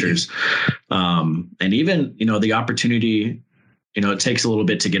 new cultures. And even, the opportunity, it takes a little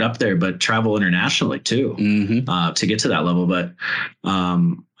bit to get up there, but travel internationally too, to get to that level. But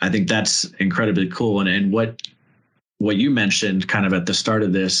I think that's incredibly cool. And what you mentioned kind of at the start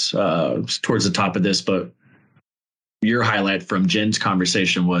of this, towards the top of this, but your highlight from Jen's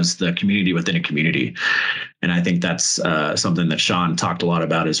conversation was the community within a community. And I think that's something that Shawn talked a lot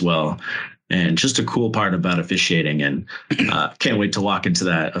about as well. And just a cool part about officiating, and can't wait to walk into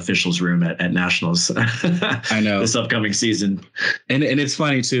that officials room at nationals. I know, this upcoming season. And it's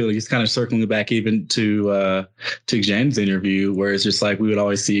funny too. Just kind of circling back even to Jen's interview, where it's just like we would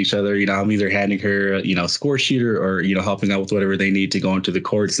always see each other. I'm either handing her score sheeter or helping out with whatever they need to go into the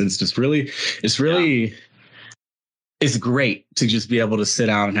courts. And it's really. Yeah. It's great to just be able to sit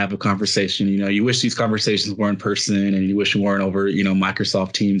down and have a conversation. You wish these conversations were in person, and you wish we weren't over,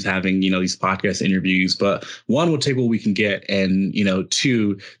 Microsoft Teams having, these podcast interviews. But one, we'll take what we can get. And,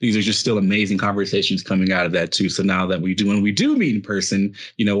 two, these are just still amazing conversations coming out of that too. So now that when we do meet in person,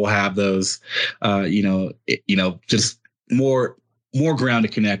 we'll have those, just more ground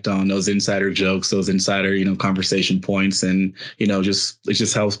to connect on, those insider jokes, those insider, conversation points. And, it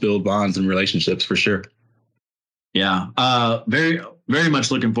just helps build bonds and relationships for sure. Yeah, very, very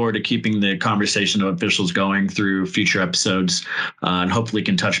much looking forward to keeping the conversation of officials going through future episodes, and hopefully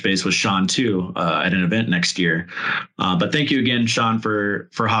can touch base with Shawn too at an event next year. But thank you again, Shawn, for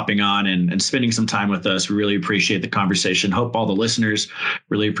hopping on and spending some time with us. We really appreciate the conversation. Hope all the listeners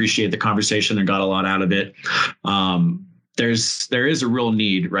really appreciate the conversation and got a lot out of it. There is a real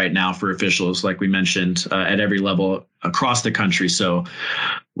need right now for officials, like we mentioned, at every level across the country. So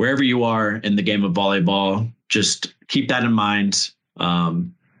wherever you are in the game of volleyball, just keep that in mind.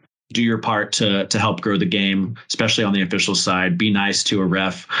 Do your part to help grow the game, especially on the official side. Be nice to a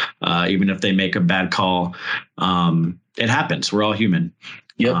ref, even if they make a bad call. It happens. We're all human.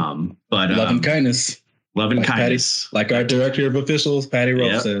 Yep. But love and kindness. Love and kindness. Like our director of officials, Patty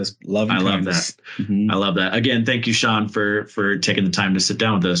Rolfe says, love and kindness. I love that. Again, thank you, Shawn, for taking the time to sit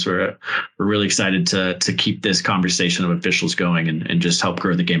down with us. We're really excited to keep this conversation of officials going and just help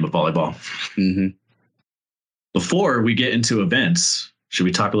grow the game of volleyball. Before we get into events, should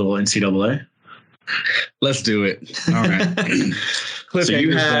we talk a little NCAA? Let's do it. All right. So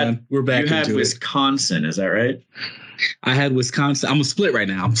we're back. You had Wisconsin, is that right? I had Wisconsin. I'm a split right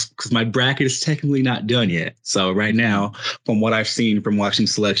now because my bracket is technically not done yet. So right now, from what I've seen from watching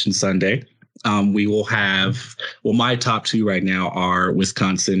Selection Sunday, we will have, my top two right now are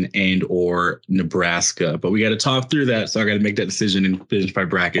Wisconsin and or Nebraska. But we got to talk through that. So I got to make that decision and finish my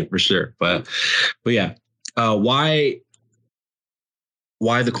bracket for sure. But yeah, why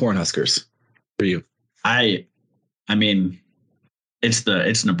Why the Cornhuskers for you? I mean,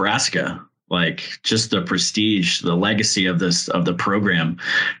 it's Nebraska. Like, just the prestige, the legacy of the program,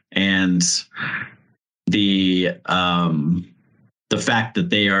 and the fact that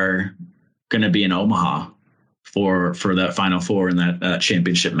they are going to be in Omaha for that Final Four in that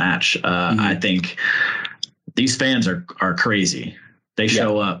championship match. I think these fans are crazy. They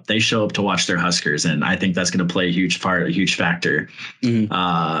show up. They show up to watch their Huskers, and I think that's going to play a huge factor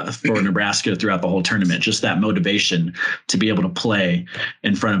for Nebraska throughout the whole tournament. Just that motivation to be able to play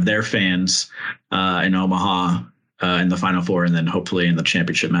in front of their fans in Omaha in the Final Four, and then hopefully in the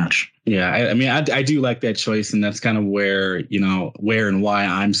championship match. Yeah, I mean, I do like that choice, and that's kind of where and why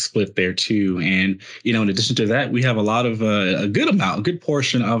I'm split there too. And in addition to that, we have a lot of a good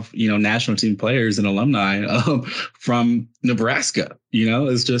portion of national team players and alumni from Nebraska.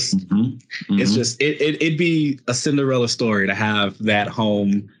 It's just it's just it'd be a Cinderella story to have that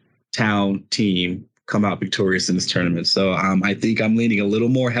hometown team come out victorious in this tournament. So I think I'm leaning a little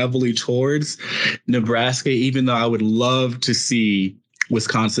more heavily towards Nebraska, even though I would love to see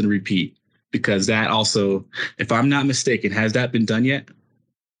Wisconsin repeat, because that also, if I'm not mistaken, has that been done yet?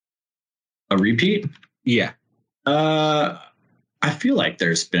 A repeat? Yeah. I feel like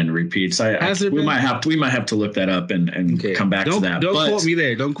there's been repeats. We might have to look that up and come back to that. Don't quote me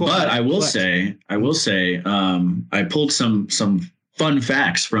there. Don't quote me. But I will say, I pulled some fun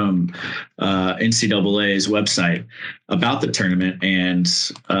facts from NCAA's website about the tournament, and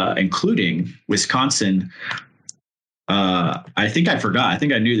including Wisconsin. I think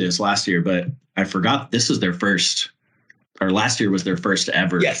I knew this last year, but I forgot this is their first, or last year was their first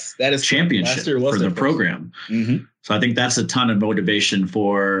ever. Yes, that is championship for the program. So I think that's a ton of motivation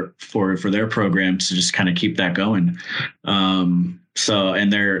for their program to just kind of keep that going. And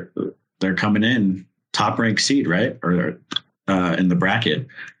they're coming in top ranked seed, right? Or in the bracket.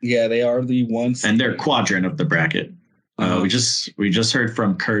 Yeah, they are the ones. And they're quadrant of the bracket. We just heard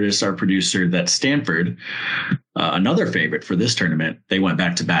from Curtis, our producer, that Stanford, another favorite for this tournament, they went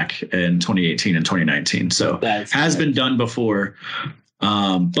back to back in 2018 and 2019. So has been done before.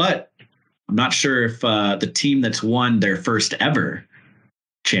 But I'm not sure if the team that's won their first ever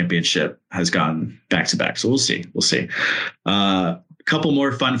championship has gone back to back. So we'll see. A couple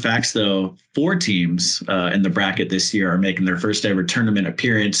more fun facts, though. 4 teams in the bracket this year are making their first ever tournament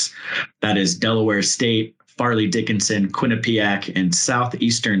appearance. That is Delaware State, Farley Dickinson, Quinnipiac, and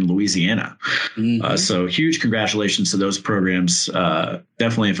Southeastern Louisiana. So huge congratulations to those programs.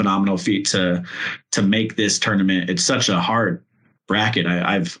 Definitely a phenomenal feat to make this tournament. It's such a hard bracket.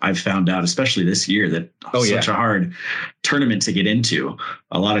 I've found out, especially this year, that such a hard tournament to get into.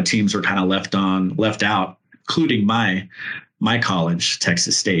 A lot of teams were kind of left out, including my college,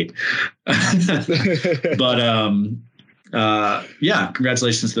 Texas State. But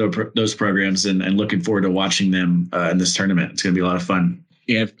congratulations to those programs, and looking forward to watching them in this tournament. It's going to be a lot of fun.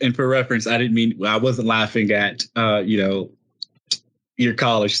 Yeah, and for reference, I wasn't laughing at your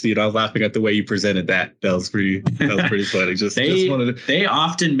college, Steve. I was laughing at the way you presented that. That was pretty funny. They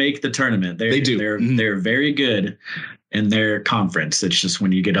often make the tournament. They do. They're very good in their conference. It's just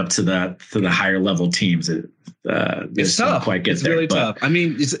when you get up to the higher level teams, it's tough. Quite get it's there. Really tough. I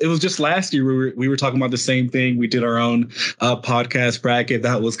mean, it was just last year we were talking about the same thing. We did our own podcast bracket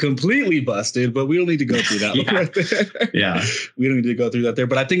that was completely busted, but we don't need to go through that. Right there. Yeah, we don't need to go through that there.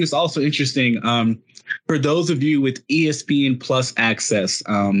 But I think it's also interesting for those of you with ESPN Plus access.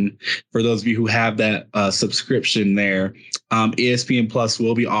 For those of you who have that subscription there, ESPN Plus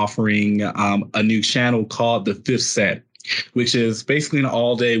will be offering a new channel called The Fifth Set, which is basically an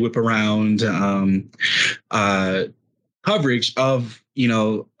all-day whip around coverage of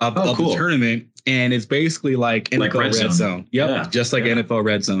the tournament, and it's basically like NFL Red Zone. Yep, yeah, just like NFL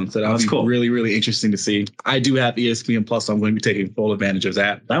Red Zone. So that was cool. Really, really interesting to see. I do have ESPN Plus, so I'm going to be taking full advantage of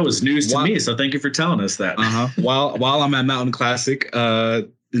that. That was news to me, so thank you for telling us that. While I'm at Mountain Classic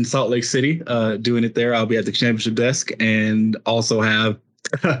in Salt Lake City, doing it there, I'll be at the championship desk and also have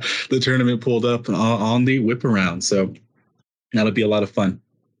the tournament pulled up on the whip around. So that'll be a lot of fun.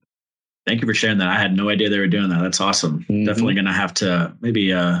 Thank you for sharing that. I had no idea they were doing that. That's awesome. Definitely going to have to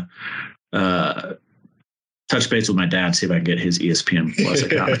maybe touch base with my dad, see if I can get his ESPN Plus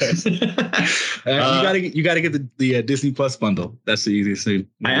account. You got to get the Disney Plus bundle. That's the easiest thing.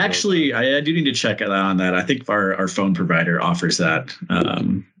 I do need to check on that. I think our phone provider offers that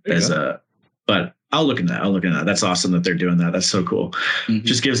but I'll look into that. That's awesome that they're doing that. That's so cool.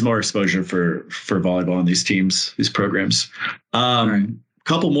 Just gives more exposure for volleyball on these teams, these programs. Right.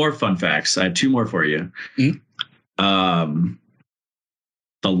 Couple more fun facts. I have 2 more for you. The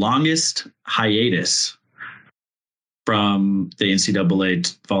longest hiatus from the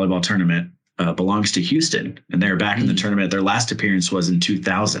NCAA volleyball tournament belongs to Houston, and they're back in the tournament. Their last appearance was in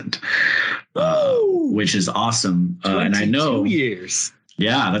 2000, which is awesome. And I know 2 years.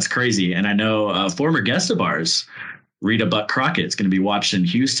 Yeah, that's crazy. And I know former guest of ours, Rita Buck Crockett, is going to be watching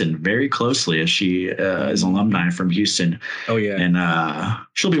Houston very closely, as she is an alumni from Houston. Oh, yeah. And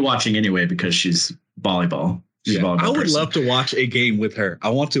she'll be watching anyway because she's volleyball. I would love to watch a game with her. I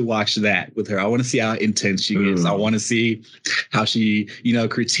want to watch that with her. I want to see how intense she is. I want to see how she,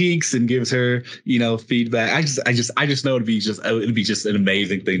 critiques and gives her, feedback. I just know it'd be just an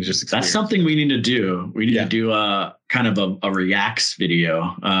amazing thing. That's something we need to do. We need to do kind of a reacts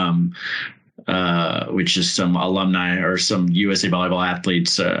video, which is some alumni or some USA Volleyball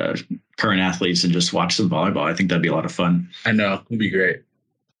athletes, current athletes, and just watch some volleyball. I think that'd be a lot of fun. I know. It'd be great.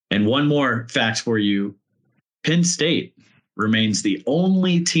 And one more fact for you. Penn State remains the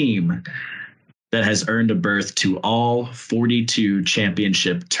only team that has earned a berth to all 42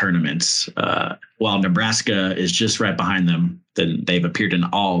 championship tournaments. While Nebraska is just right behind them, then they've appeared in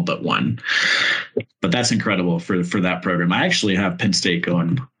all but one. But that's incredible for that program. I actually have Penn State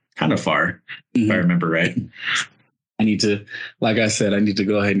going kind of far, if I remember right. I need to, like I said,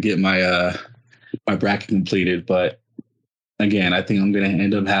 go ahead and get my my bracket completed, but again, I think I'm going to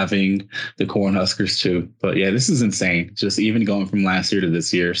end up having the Cornhuskers too. But yeah, this is insane. Just even going from last year to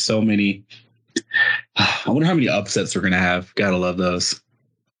this year, so many. I wonder how many upsets we're going to have. Gotta love those.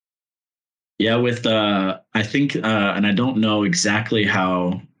 Yeah, with I think, and I don't know exactly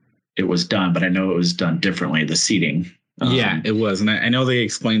how it was done, but I know it was done differently, the seating. Yeah, it was. And I know they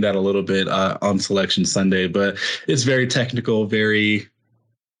explained that a little bit on Selection Sunday, but it's very technical, very...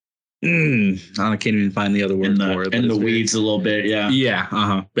 I can't even find the other word for it. In the weeds a little bit, yeah.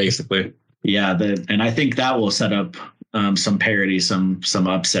 Yeah, basically. Yeah, and I think that will set up some parity, some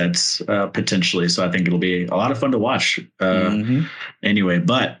upsets potentially. So I think it'll be a lot of fun to watch. Anyway,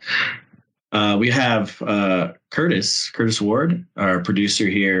 but we have Curtis Ward, our producer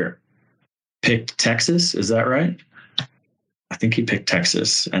here, picked Texas. Is that right? I think he picked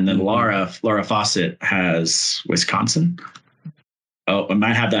Texas. And then Laura Fawcett has Wisconsin. Oh, I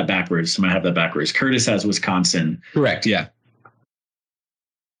might have that backwards. Curtis has Wisconsin. Correct. Yeah.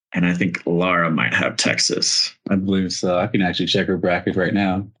 And I think Laura might have Texas. I believe so. I can actually check her bracket right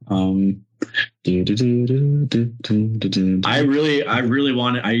now. I really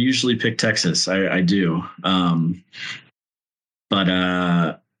want it. I usually pick Texas. I do. But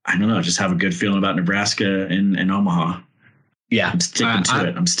I don't know. I just have a good feeling about Nebraska and Omaha. Yeah, I'm sticking to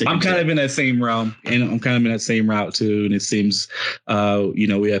it. I'm kind of in that same realm, and I'm kind of in that same route too. And it seems, we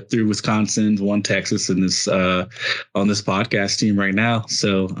have 3 Wisconsins, 1 Texas in this on this podcast team right now.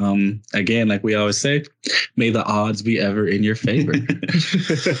 So again, like we always say, may the odds be ever in your favor.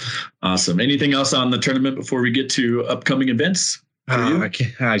 Awesome. Anything else on the tournament before we get to upcoming events? I'm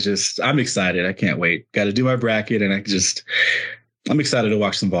excited. I can't wait. Got to do my bracket, and I'm excited to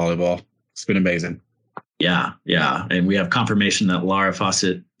watch some volleyball. It's been amazing. Yeah. And we have confirmation that Laura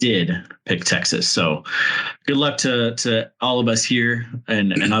Fawcett did pick Texas. So good luck to all of us here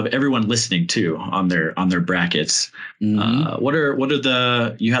and everyone listening too on their brackets. What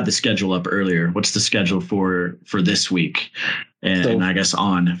are you had the schedule up earlier. What's the schedule for this week? And I guess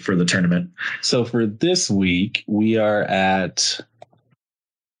on for the tournament. So for this week, we are at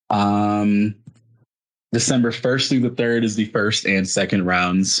December 1st through the 3rd is the first and second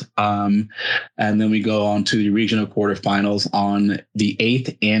rounds. And then we go on to the regional quarterfinals on the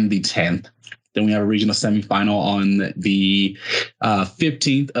 8th and the 10th. Then we have a regional semifinal on the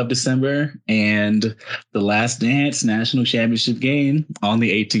 15th of December and the last dance national championship game on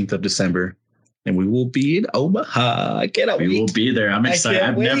the 18th of December. And we will be in Omaha. I cannot wait. We will be there. I'm excited.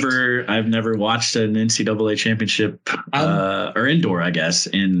 I've never watched an NCAA championship or indoor, I guess,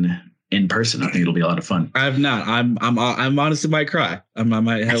 in person. I think it'll be a lot of fun. I've not. I'm honestly might cry. I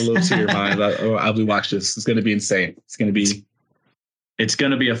might have a little tear in my eye. I'll be watching this. It's going to be insane. It's going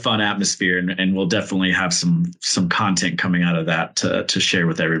to be a fun atmosphere, and we'll definitely have some content coming out of that to share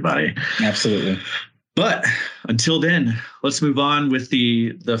with everybody. Absolutely. But until then, let's move on with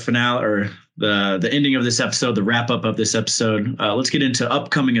the finale or the ending of this episode, the wrap up of this episode. Let's get into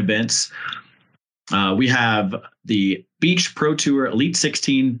upcoming events. We have the Beach Pro Tour Elite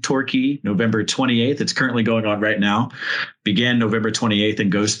 16 Torquay, November 28th. It's currently going on right now. Began November 28th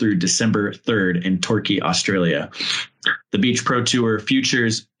and goes through December 3rd in Torquay, Australia. The Beach Pro Tour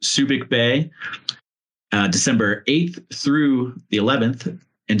Futures Subic Bay, December 8th through the 11th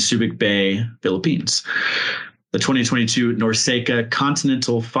in Subic Bay, Philippines. The 2022 Norseca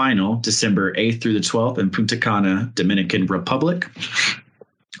Continental Final, December 8th through the 12th in Punta Cana, Dominican Republic.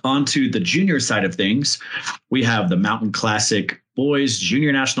 On to the junior side of things, we have the Mountain Classic Boys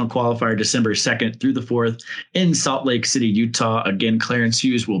Junior National Qualifier December 2nd through the 4th in Salt Lake City, Utah. Again, Clarence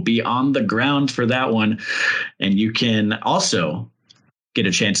Hughes will be on the ground for that one. And you can also get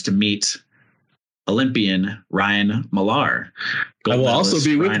a chance to meet Olympian Ryan Millar. I will also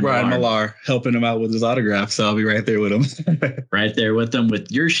be with Ryan Millar, helping him out with his autograph. So I'll be right there with him. Right there with him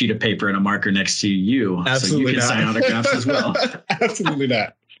with your sheet of paper and a marker next to you. Absolutely, so you can sign autographs as well. Absolutely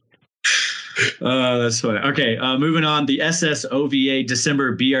not. That's funny. Okay, moving on. The SSOVA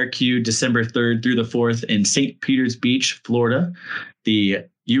December BRQ December 3rd through the 4th in St. Peters Beach, Florida. The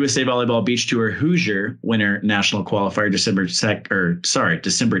USA Volleyball Beach Tour Hoosier Winter National Qualifier December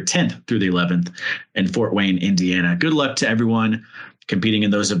 10th through the 11th in Fort Wayne, Indiana. Good luck to everyone competing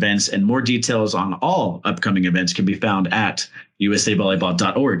in those events, and more details on all upcoming events can be found at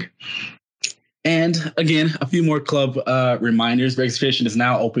usavolleyball.org. And again, a few more club reminders. Registration is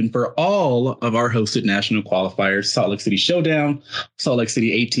now open for all of our hosted national qualifiers: Salt Lake City Showdown, Salt Lake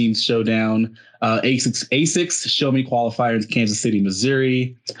City 18 Showdown, A6 Show Me Qualifier in Kansas City,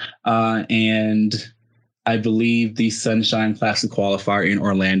 Missouri, and I believe the Sunshine Classic Qualifier in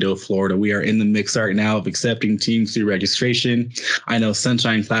Orlando, Florida. We are in the mix right now of accepting teams through registration. I know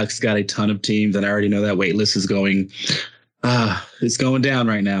Sunshine Classic's got a ton of teams, and I already know that wait list is going it's going down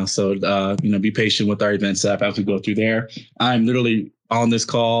right now. So, be patient with our event staff as we go through there. I'm literally on this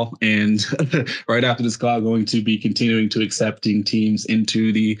call, and right after this call, going to be continuing to accepting teams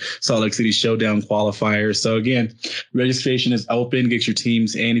into the Salt Lake City Showdown qualifiers. So again, registration is open. Get your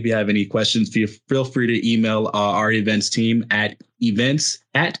teams in. If you have any questions, feel free to email our events team at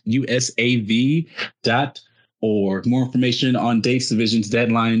events@usav.org. More information on dates, divisions,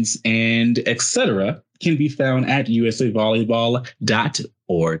 deadlines, and etc. can be found at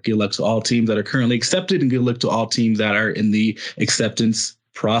usavolleyball.org. Good luck to all teams that are currently accepted, and good luck to all teams that are in the acceptance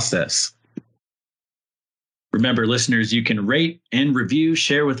process. Remember, listeners, you can rate and review,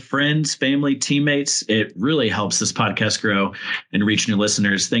 share with friends, family, teammates. It really helps this podcast grow and reach new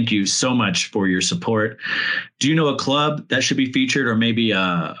listeners. Thank you so much for your support. Do you know a club that should be featured, or maybe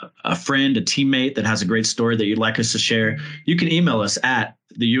a friend, a teammate that has a great story that you'd like us to share? You can email us at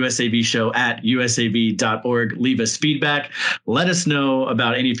the USAV show at usav.org. Leave us feedback. Let us know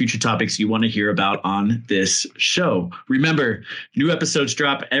about any future topics you want to hear about on this show. Remember, new episodes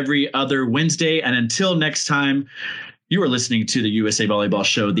drop every other Wednesday. And until next time, you are listening to the USA Volleyball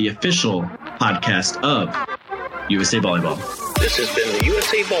Show, the official podcast of USA Volleyball. This has been the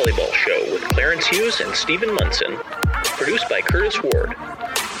USA Volleyball Show with Clarence Hughes and Stephen Munson. Produced by Curtis Ward.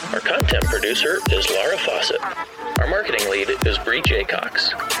 Our content producer is Laura Fawcett. Our marketing lead is Bree J.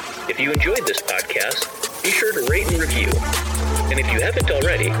 Cox. If you enjoyed this podcast, be sure to rate and review. And if you haven't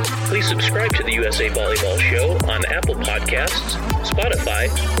already, please subscribe to the USA Volleyball Show on Apple Podcasts, Spotify,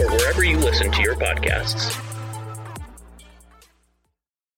 or wherever you listen to your podcasts.